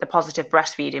is the Positive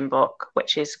Breastfeeding book,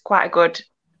 which is quite a good,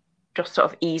 just sort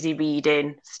of easy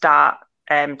reading start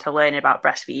to learning about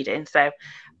breastfeeding. So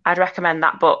I'd recommend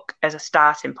that book as a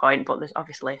starting point, but there's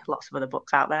obviously lots of other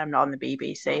books out there. I'm not on the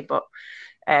BBC, but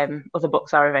other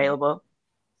books are available.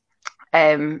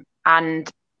 And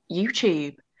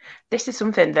YouTube. This is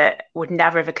something that would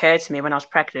never have occurred to me when I was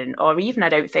pregnant, or even I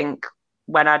don't think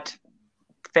when I'd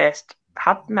first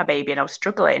had my baby and I was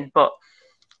struggling. But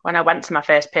when I went to my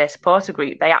first peer supporter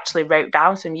group, they actually wrote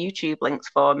down some YouTube links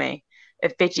for me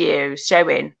of videos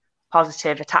showing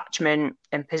positive attachment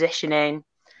and positioning.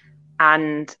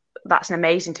 And that's an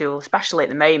amazing tool, especially at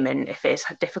the moment if it's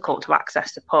difficult to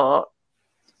access support.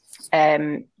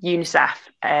 UNICEF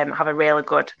have a really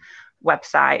good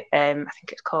website. I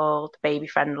think it's called Baby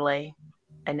Friendly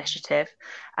Initiative,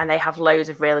 and they have loads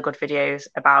of really good videos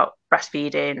about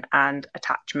breastfeeding and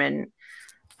attachment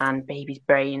and babies'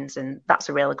 brains, and that's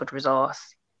a really good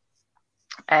resource.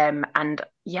 And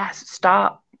yes,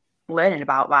 start learning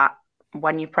about that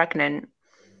when you're pregnant.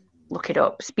 Look it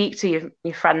up. Speak to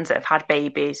your friends that have had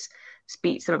babies.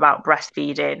 Speak to them about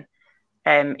breastfeeding.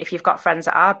 If you've got friends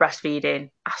that are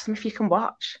breastfeeding, ask them if you can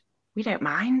watch. We don't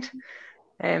mind.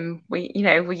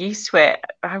 We're used to it.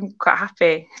 I'm quite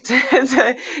happy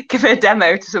to give a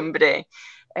demo to somebody.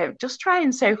 Just try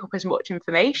and soak up as much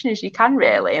information as you can,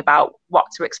 really, about what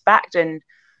to expect, and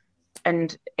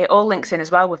it all links in as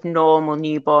well with normal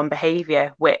newborn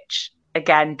behaviour, which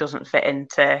again doesn't fit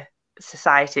into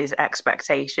society's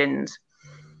expectations.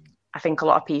 I think a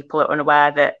lot of people are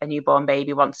unaware that a newborn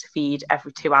baby wants to feed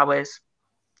every 2 hours,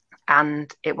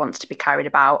 and it wants to be carried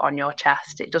about on your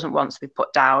chest. It doesn't want to be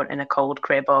put down in a cold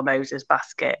crib or Moses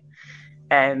basket.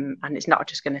 And it's not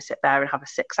just going to sit there and have a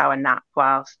 6-hour nap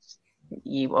whilst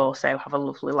you also have a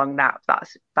lovely long nap.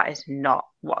 That is not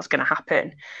what's going to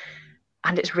happen.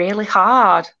 And it's really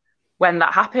hard when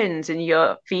that happens and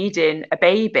you're feeding a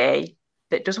baby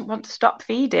that doesn't want to stop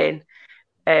feeding.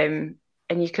 And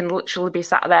you can literally be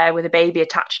sat there with a baby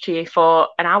attached to you for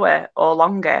an hour or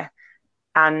longer.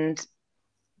 And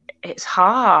it's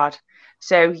hard.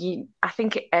 So I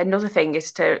think another thing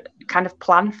is to kind of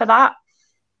plan for that.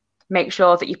 Make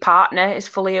sure that your partner is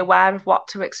fully aware of what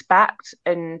to expect.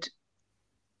 And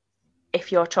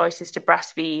if your choice is to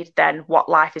breastfeed, then what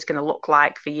life is going to look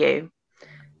like for you,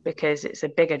 because it's a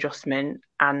big adjustment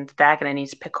and they're going to need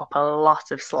to pick up a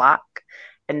lot of slack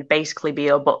and basically be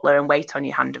your butler and wait on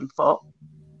your hand and foot,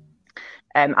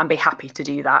 and be happy to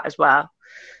do that as well.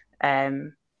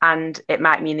 And it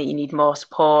might mean that you need more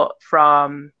support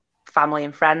from family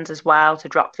and friends as well to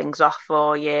drop things off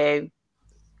for you.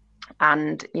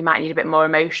 And you might need a bit more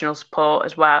emotional support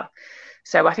as well.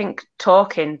 So I think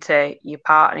talking to your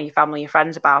partner, your family, your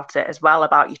friends about it as well,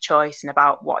 about your choice and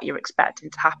about what you're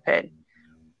expecting to happen,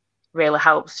 really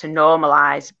helps to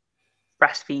normalise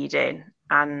breastfeeding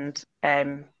and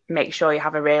make sure you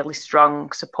have a really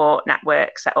strong support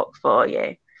network set up for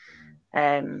you,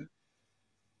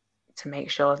 to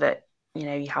make sure that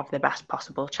you have the best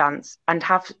possible chance, and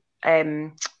have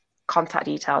contact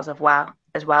details as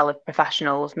well of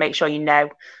professionals. Make sure you know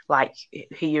like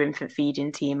who your infant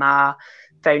feeding team are,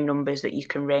 phone numbers that you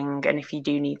can ring, and if you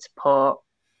do need support,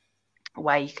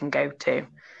 where you can go to.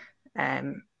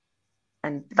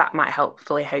 And that might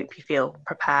hopefully help you feel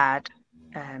prepared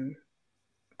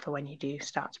for when you do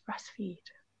start to breastfeed.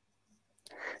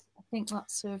 I think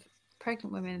lots of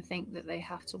pregnant women think that they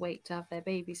have to wait to have their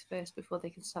babies first before they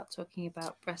can start talking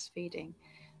about breastfeeding.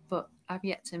 But I've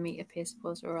yet to meet a peer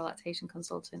supporter or a lactation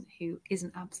consultant who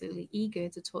isn't absolutely eager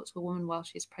to talk to a woman while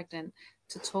she's pregnant,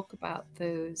 to talk about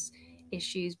those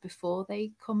issues before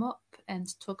they come up, and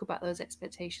to talk about those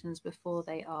expectations before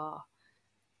they are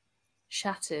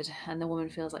shattered and the woman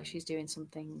feels like she's doing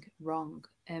something wrong.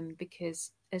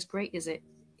 Because as great as it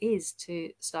is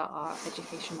to start our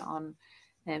education on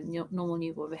normal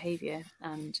newborn behaviour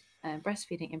and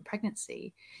breastfeeding in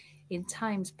pregnancy, in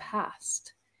times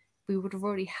past, we would have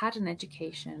already had an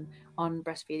education on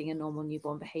breastfeeding and normal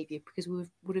newborn behaviour, because we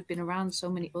would have been around so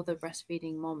many other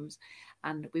breastfeeding mums,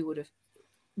 and we would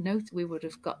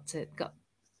have got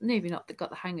maybe not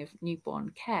got the hang of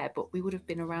newborn care, but we would have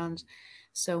been around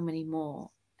so many more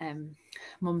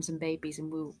mums and babies,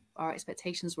 and our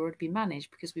expectations would already be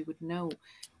managed, because we would know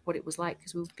what it was like,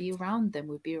 because we would be around them,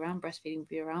 we'd be around breastfeeding, we'd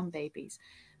be around babies,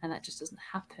 and that just doesn't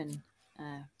happen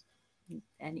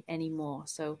anymore.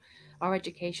 So our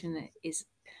education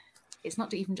it's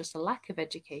not even just a lack of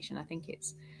education. I think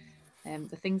it's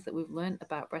the things that we've learned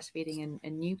about breastfeeding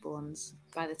and newborns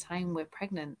by the time we're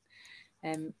pregnant.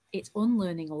 It's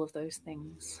unlearning all of those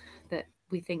things that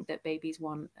we think that babies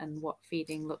want and what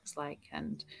feeding looks like.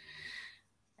 And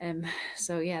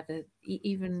so yeah,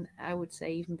 even I would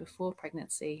say even before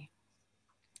pregnancy,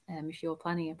 if you're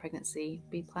planning a pregnancy,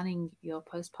 be planning your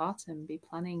postpartum, be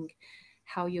planning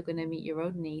how you're going to meet your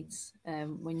own needs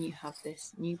when you have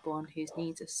this newborn whose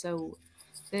needs are so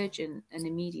urgent and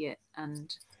immediate,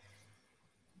 and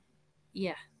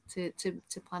yeah, to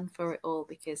plan for it all,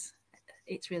 because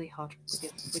it's really hard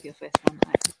with your first one.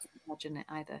 I couldn't imagine it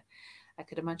either. I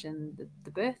could imagine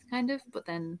the birth kind of, but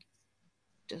then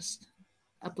just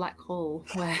a black hole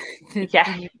where the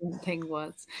newborn thing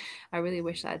was. I really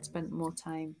wish that I'd spent more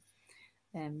time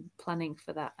planning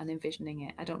for that and envisioning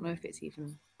it. I don't know if it's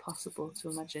even possible to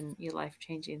imagine your life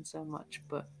changing so much,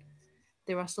 but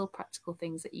there are still practical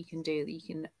things that you can do. That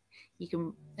you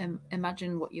can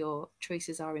imagine what your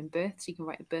choices are in birth, so you can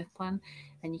write a birth plan,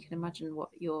 and you can imagine what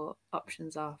your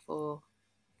options are for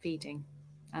feeding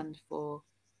and for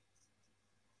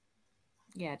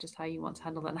just how you want to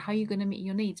handle that and how you're going to meet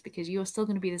your needs, because you're still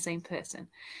going to be the same person,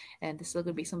 and there's still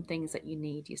going to be some things that you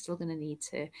need. You're still going to need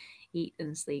to eat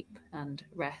and sleep and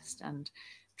rest and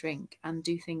drink and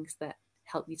do things that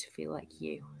help you to feel like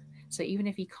you. So even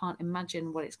if you can't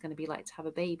imagine what it's going to be like to have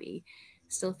a baby,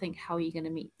 still think how you're going to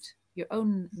meet your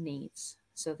own needs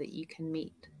so that you can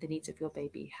meet the needs of your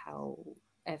baby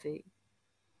however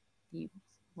you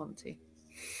want to.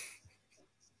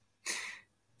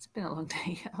 It's been a long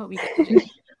day. I hope you get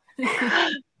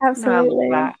it. Absolutely.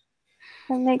 That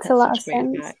makes a lot of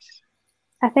sense. Advice.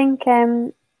 I think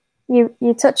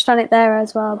you touched on it there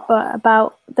as well, but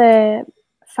about the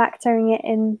factoring it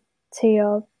into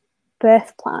your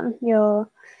birth plan, your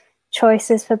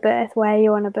choices for birth, where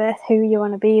you want to birth, who you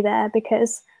want to be there,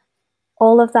 because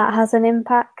all of that has an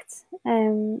impact. I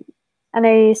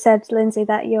know you said, Lyndsey,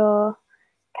 that you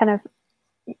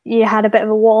had a bit of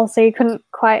a wall, so you couldn't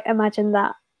quite imagine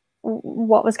that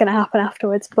what was going to happen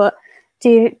afterwards. But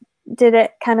did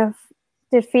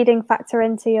feeding factor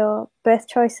into your birth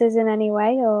choices in any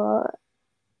way, or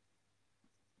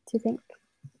do you think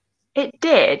it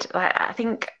did? I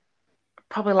think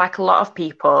probably like a lot of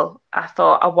people, I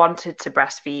thought I wanted to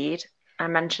breastfeed. I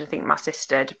mentioned, I think my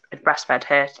sister had breastfed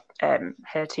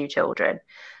her two children,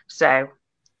 so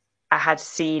I had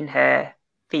seen her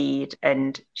feed,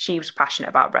 and she was passionate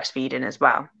about breastfeeding as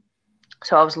well.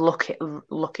 So I was lucky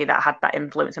that I had that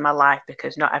influence in my life,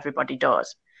 because not everybody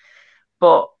does.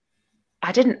 But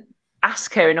I didn't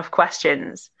ask her enough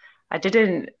questions. I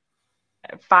didn't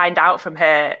find out from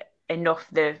her enough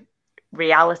the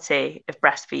reality of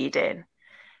breastfeeding.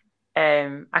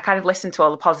 I kind of listened to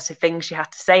all the positive things she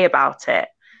had to say about it,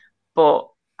 but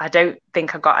I don't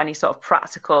think I got any sort of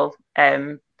practical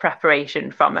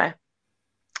preparation from her.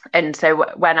 And so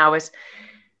when I was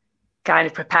kind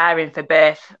of preparing for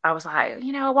birth, I was like,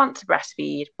 I want to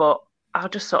breastfeed, but I'll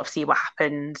just sort of see what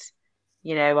happens.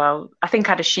 I think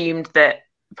I'd assumed that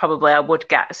probably I would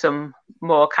get some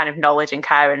more kind of knowledge and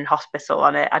care in hospital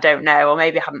on it. I don't know, or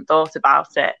maybe I hadn't thought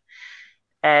about it.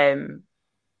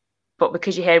 But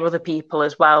because you hear other people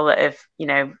as well that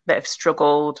have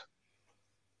struggled,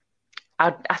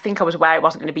 I think I was aware it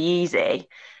wasn't going to be easy.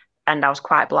 and I was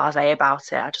quite blasé about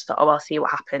it. I just thought, oh, I'll see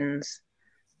what happens.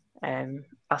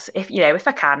 If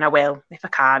I can, I will. If I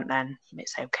can't, then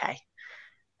it's okay.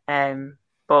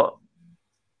 But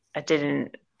I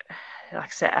didn't, like I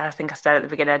said, I think I said at the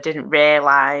beginning, I didn't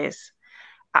realise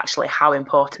actually how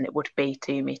important it would be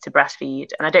to me to breastfeed.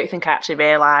 And I don't think I actually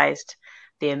realised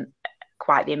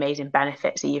quite the amazing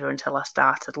benefits either until I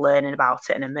started learning about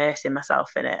it and immersing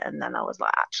myself in it. And then I was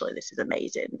like, actually, this is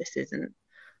amazing. This isn't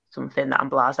something that I'm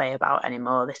blasé about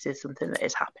anymore. This is something that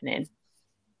is happening.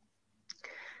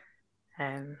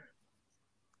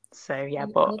 So yeah,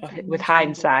 but with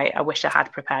hindsight, I wish I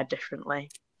had prepared differently.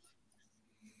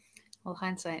 Well,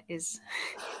 hindsight is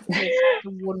a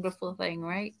wonderful thing,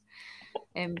 right?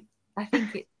 I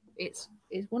think it's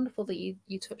wonderful that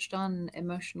you touched on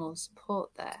emotional support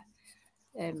there,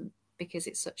 because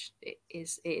it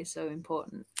is so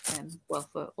important, well,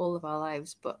 for all of our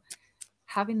lives. But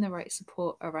having the right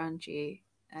support around you,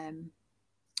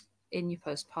 in your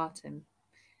postpartum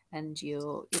and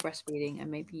your breastfeeding, and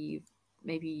maybe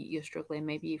you're struggling,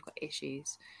 maybe you've got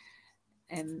issues,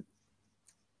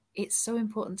 it's so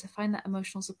important to find that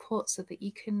emotional support so that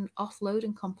you can offload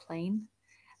and complain.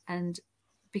 And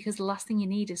because the last thing you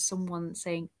need is someone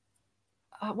saying,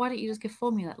 why don't you just give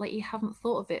formula? Like, you haven't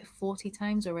thought of it 40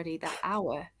 times already that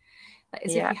hour. Like,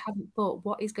 as if you haven't thought,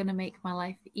 what is going to make my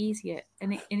life easier?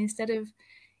 And instead of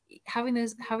having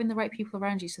the right people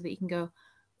around you so that you can go,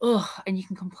 oh, and you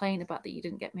can complain about that you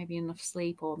didn't get maybe enough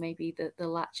sleep, or maybe the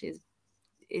latch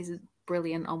is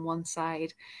brilliant on one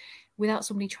side, without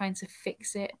somebody trying to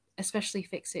fix it, especially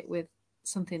fix it with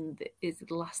something that is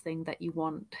the last thing that you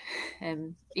want.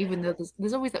 Even though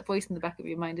there's always that voice in the back of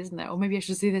your mind, isn't there? Or maybe I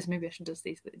should do this, maybe I should just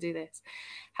do this.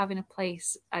 Having a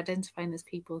place, identifying those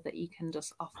people that you can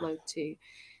just offload to,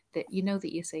 that you know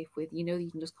that you're safe with, you know that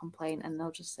you can just complain, and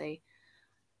they'll just say,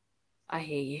 I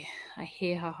hear you. I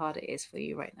hear how hard it is for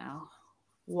you right now.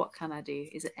 What can I do?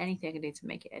 Is there anything I can do to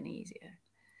make it any easier?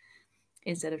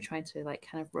 Instead of trying to like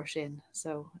kind of rush in.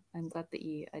 So I'm glad that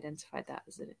you identified that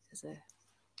as a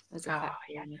factor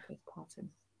in your postpartum.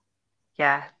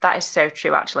 Yeah, that is so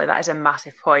true. Actually, that is a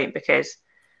massive point, because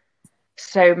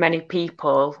so many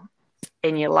people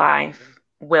in your life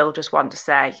will just want to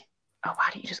say, "Oh, why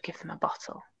don't you just give them a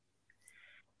bottle?"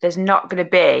 There's not going to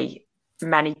be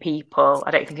many people,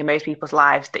 I don't think, in most people's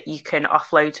lives that you can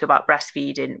offload to about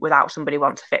breastfeeding without somebody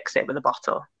wanting to fix it with a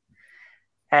bottle.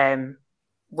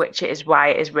 Which is why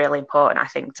it is really important, I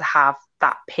think, to have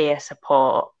that peer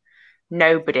support.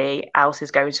 Nobody else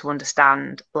is going to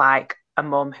understand like a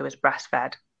mum who is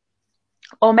breastfed,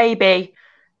 or maybe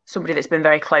somebody that's been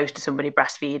very close to somebody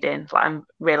breastfeeding. Like, I'm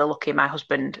really lucky my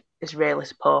husband is really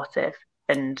supportive,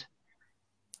 and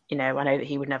I know that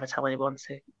he would never tell anyone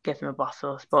to give them a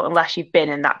bottle, but unless you've been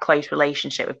in that close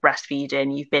relationship with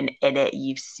breastfeeding, you've been in it,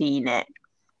 you've seen it,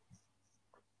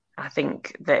 I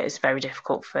think that it's very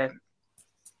difficult for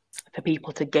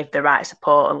people to give the right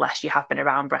support unless you have been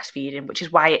around breastfeeding, which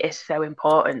is why it is so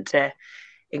important to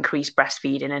increase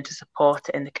breastfeeding and to support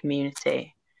it in the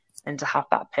community and to have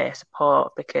that peer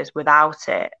support, because without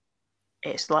it,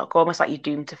 it's like almost like you're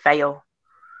doomed to fail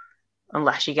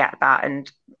unless you get that. And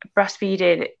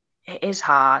breastfeeding, it is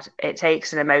hard. It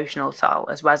takes an emotional toll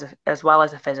as well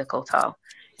as a physical toll.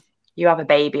 You have a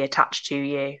baby attached to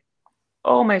you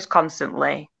almost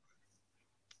constantly,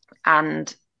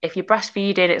 and if you're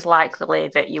breastfeeding, it's likely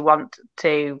that you want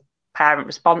to parent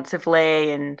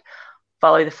responsibly and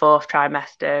follow the 4th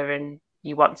trimester, and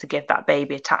you want to give that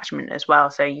baby attachment as well.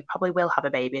 So you probably will have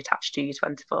a baby attached to you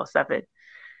 24/7.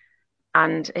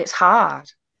 And it's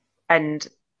hard. And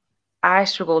I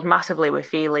struggled massively with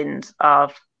feelings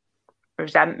of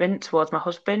resentment towards my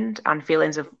husband and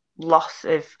feelings of loss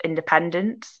of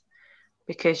independence,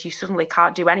 because you suddenly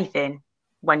can't do anything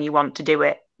when you want to do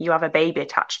it. You have a baby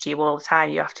attached to you all the time.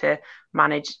 You have to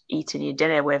manage eating your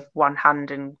dinner with one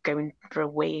hand and going for a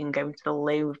wee and going to the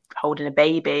loo, holding a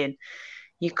baby, and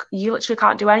you literally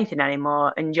can't do anything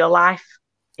anymore, and your life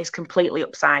is completely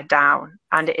upside down,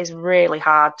 and it is really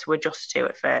hard to adjust to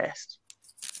at first.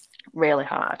 Really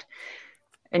hard.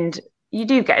 And you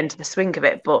do get into the swing of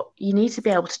it, but you need to be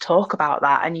able to talk about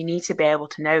that, and you need to be able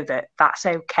to know that that's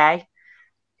okay.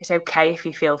 It's okay if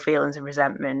you feel feelings of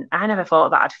resentment. I never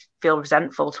thought that I'd feel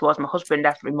resentful towards my husband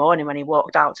every morning when he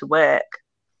walked out to work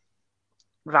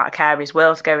without a care of his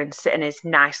will, to go and sit in his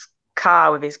nice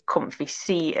car with his comfy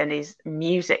seat and his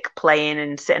music playing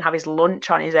and sit and have his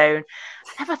lunch on his own.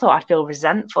 I never thought I'd feel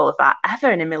resentful of that ever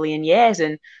in a million years.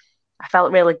 And I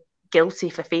felt really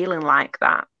guilty for feeling like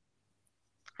that.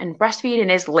 And breastfeeding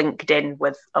is linked in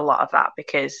with a lot of that,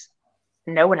 because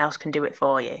no one else can do it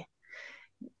for you.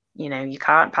 You know, you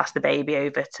can't pass the baby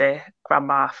over to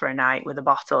grandma for a night with a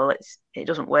bottle. It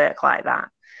doesn't work like that.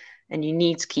 And you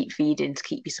need to keep feeding to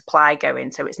keep your supply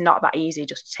going. So it's not that easy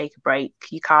just to take a break.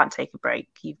 You can't take a break.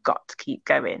 You've got to keep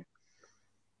going.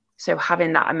 So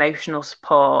having that emotional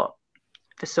support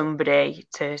for somebody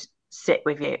to sit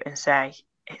with you and say,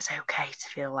 it's okay to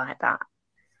feel like that.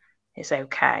 It's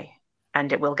okay.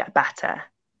 And it will get better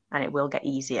and it will get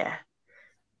easier.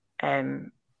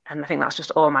 And I think that's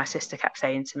just all my sister kept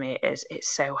saying to me is, it's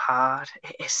so hard.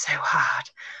 It is so hard,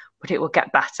 but it will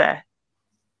get better.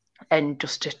 And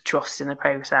just to trust in the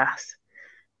process.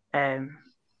 And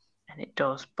it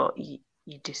does, but you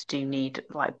just do need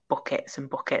like buckets and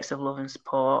buckets of love and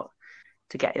support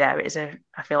to get there.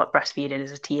 I feel like breastfeeding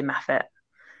is a team effort.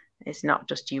 It's not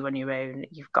just you on your own.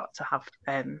 You've got to have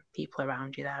people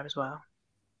around you there as well.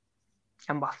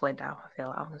 I'm waffling now. I feel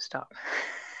like I'm going to stop.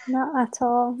 Not at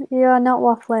all. You are not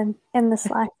waffling in the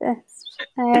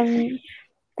slightest.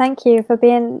 Thank you for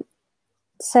being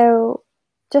so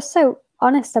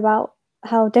honest about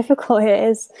how difficult it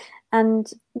is and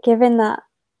giving that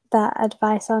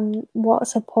advice on what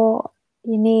support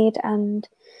you need and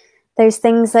those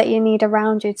things that you need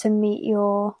around you to meet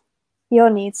your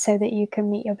needs so that you can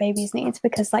meet your baby's needs,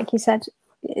 because like you said,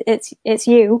 it's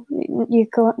you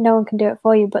no one can do it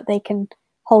for you, but they can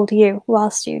hold you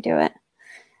whilst you do it.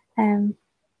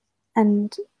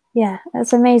 And yeah,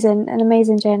 it's amazing, an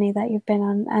amazing journey that you've been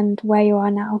on, and where you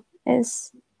are now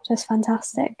is just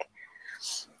fantastic.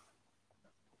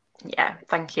 Yeah,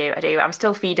 thank you. I do. I'm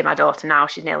still feeding my daughter now.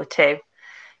 She's nearly 2.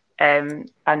 And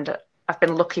I've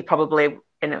been lucky probably,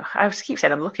 I keep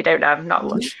saying I'm lucky, don't I? I'm not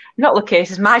lucky.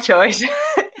 This is my choice.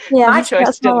 Yeah, my choice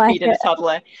to still like feeding a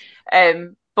toddler.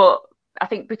 But I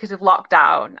think because of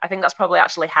lockdown, I think that's probably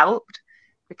actually helped,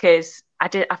 because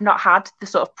I've not had the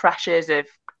sort of pressures of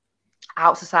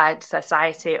outside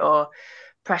society or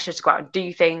pressure to go out and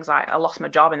do things. Like I lost my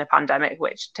job in the pandemic,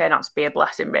 which turned out to be a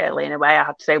blessing really in a way. I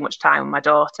had so much time with my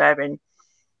daughter and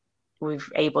we've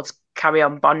able to carry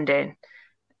on bonding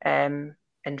and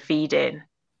feeding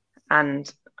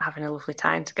and having a lovely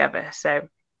time together. So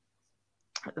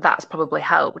that's probably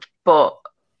helped. But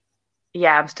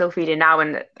yeah, I'm still feeding now,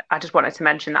 and I just wanted to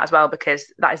mention that as well,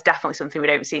 because that is definitely something we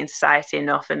don't see in society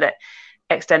enough, and that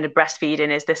extended breastfeeding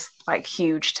is this like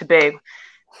huge taboo.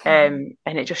 And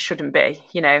it just shouldn't be.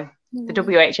 You know, the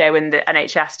WHO and the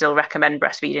NHS still recommend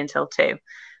breastfeeding till 2,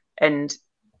 and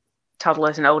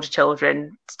toddlers and older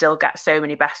children still get so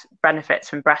many benefits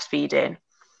from breastfeeding.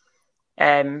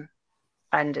 And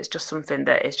it's just something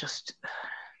that is just,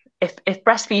 if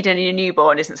breastfeeding a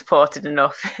newborn isn't supported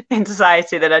enough in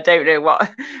society, then I don't know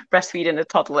what breastfeeding a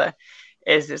toddler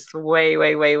is. It's way,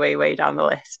 way, way, way, way down the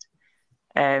list.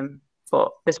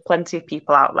 But there's plenty of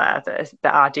people out there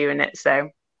that are doing it. So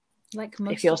like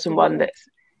if you're someone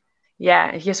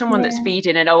that's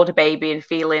feeding an older baby and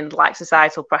feeling like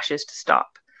societal pressures to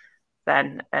stop,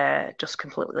 then just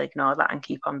completely ignore that and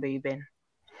keep on boobing.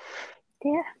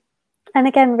 Yeah. And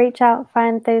again, reach out,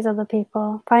 find those other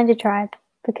people, find your tribe,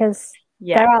 because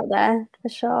they're out there for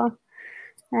sure.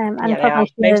 And they are,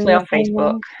 mostly on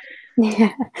Facebook.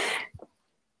 Yeah.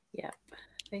 Yeah,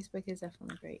 Facebook is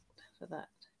definitely great for that.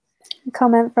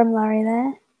 Comment from Laurie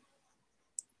there.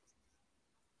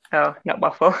 Oh, not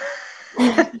waffle.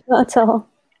 Not at all.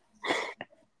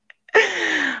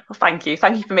 Well, thank you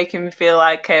for making me feel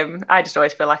like I just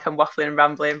always feel like I'm waffling and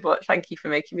rambling, but thank you for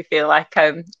making me feel like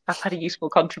I've had a useful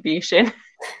contribution.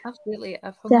 Absolutely,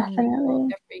 I've hung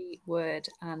on every word.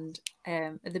 And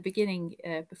at the beginning,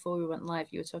 before we went live,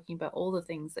 you were talking about all the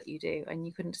things that you do, and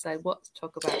you couldn't decide what to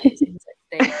talk about. Today.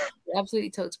 We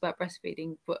absolutely talked about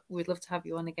breastfeeding, but we'd love to have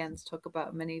you on again to talk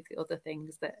about many of the other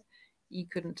things that you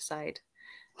couldn't decide.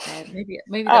 Maybe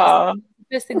that's the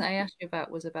first thing that I asked you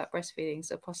about was about breastfeeding,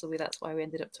 so possibly that's why we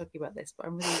ended up talking about this. But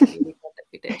I'm really, really glad that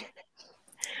we did.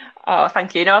 Oh,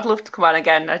 thank you. No, I'd love to come on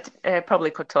again. I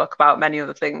probably could talk about many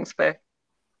other things for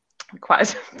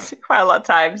quite a lot of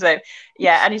time. So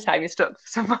yeah, anytime you're stuck for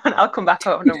someone, I'll come back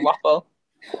on and waffle.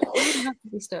 You don't have to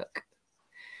be stuck.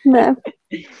 No.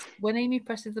 When Amy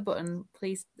presses the button,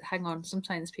 please hang on.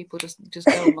 Sometimes people just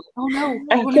go, oh no,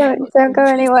 don't go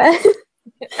anywhere.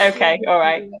 Okay, all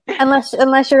right.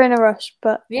 Unless you're in a rush,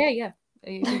 but yeah,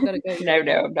 you've got to go.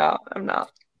 No, I'm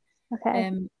not.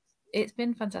 Okay. It's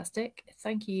been fantastic.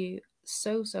 Thank you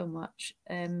so much.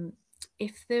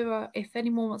 If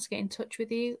anyone wants to get in touch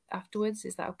with you afterwards,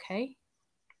 is that okay?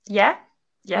 Yeah,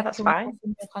 that's fine.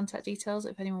 Contact details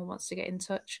if anyone wants to get in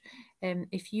touch.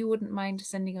 If you wouldn't mind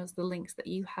sending us the links that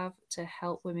you have to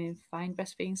help women find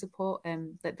breastfeeding support,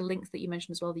 like the links that you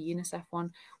mentioned as well, the UNICEF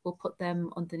one, we'll put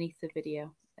them underneath the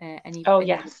video. Any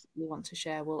yes, you want to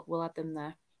share, we'll add them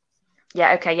there.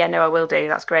 Yeah, okay. Yeah, no, I will do.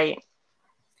 That's great.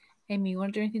 Amy, you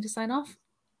want to do anything to sign off?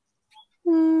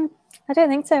 I don't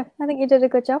think so. I think you did a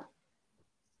good job.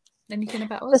 Anything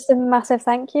about us? Just a massive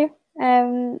thank you.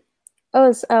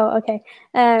 Us. Oh, okay.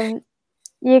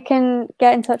 You can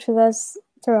get in touch with us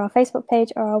through our Facebook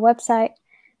page or our website,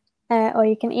 or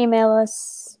you can email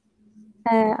us.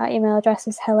 Our email address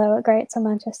is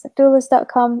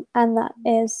hello@greatsonmanchesterdoulas.com, and that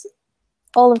is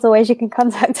all of the ways you can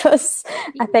contact us.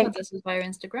 You can contact us via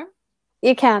Instagram.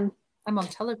 You can. I'm on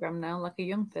Telegram now, like a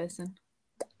young person.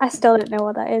 I still don't know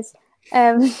what that is.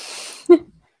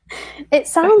 It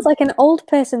sounds like an old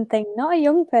person thing, not a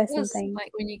young person thing.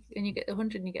 Like when you get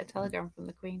 100, you get a telegram from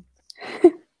the Queen.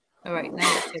 All right, now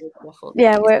let's get waffled.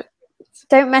 Yeah,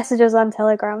 don't message us on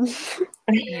Telegram.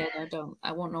 Yeah, no, don't.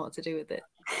 I won't know what to do with it.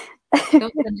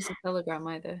 Don't send us a telegram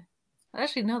either.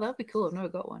 Actually, no, that'd be cool. I've never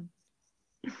got one.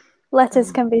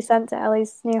 Letters can be sent to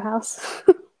Ellie's new house.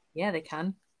 Yeah, they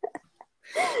can.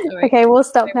 Right. Okay, we'll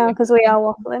stop now because we are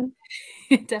waffling.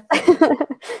 Definitely.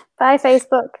 Bye,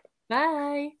 Facebook.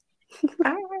 Bye.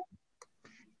 Bye.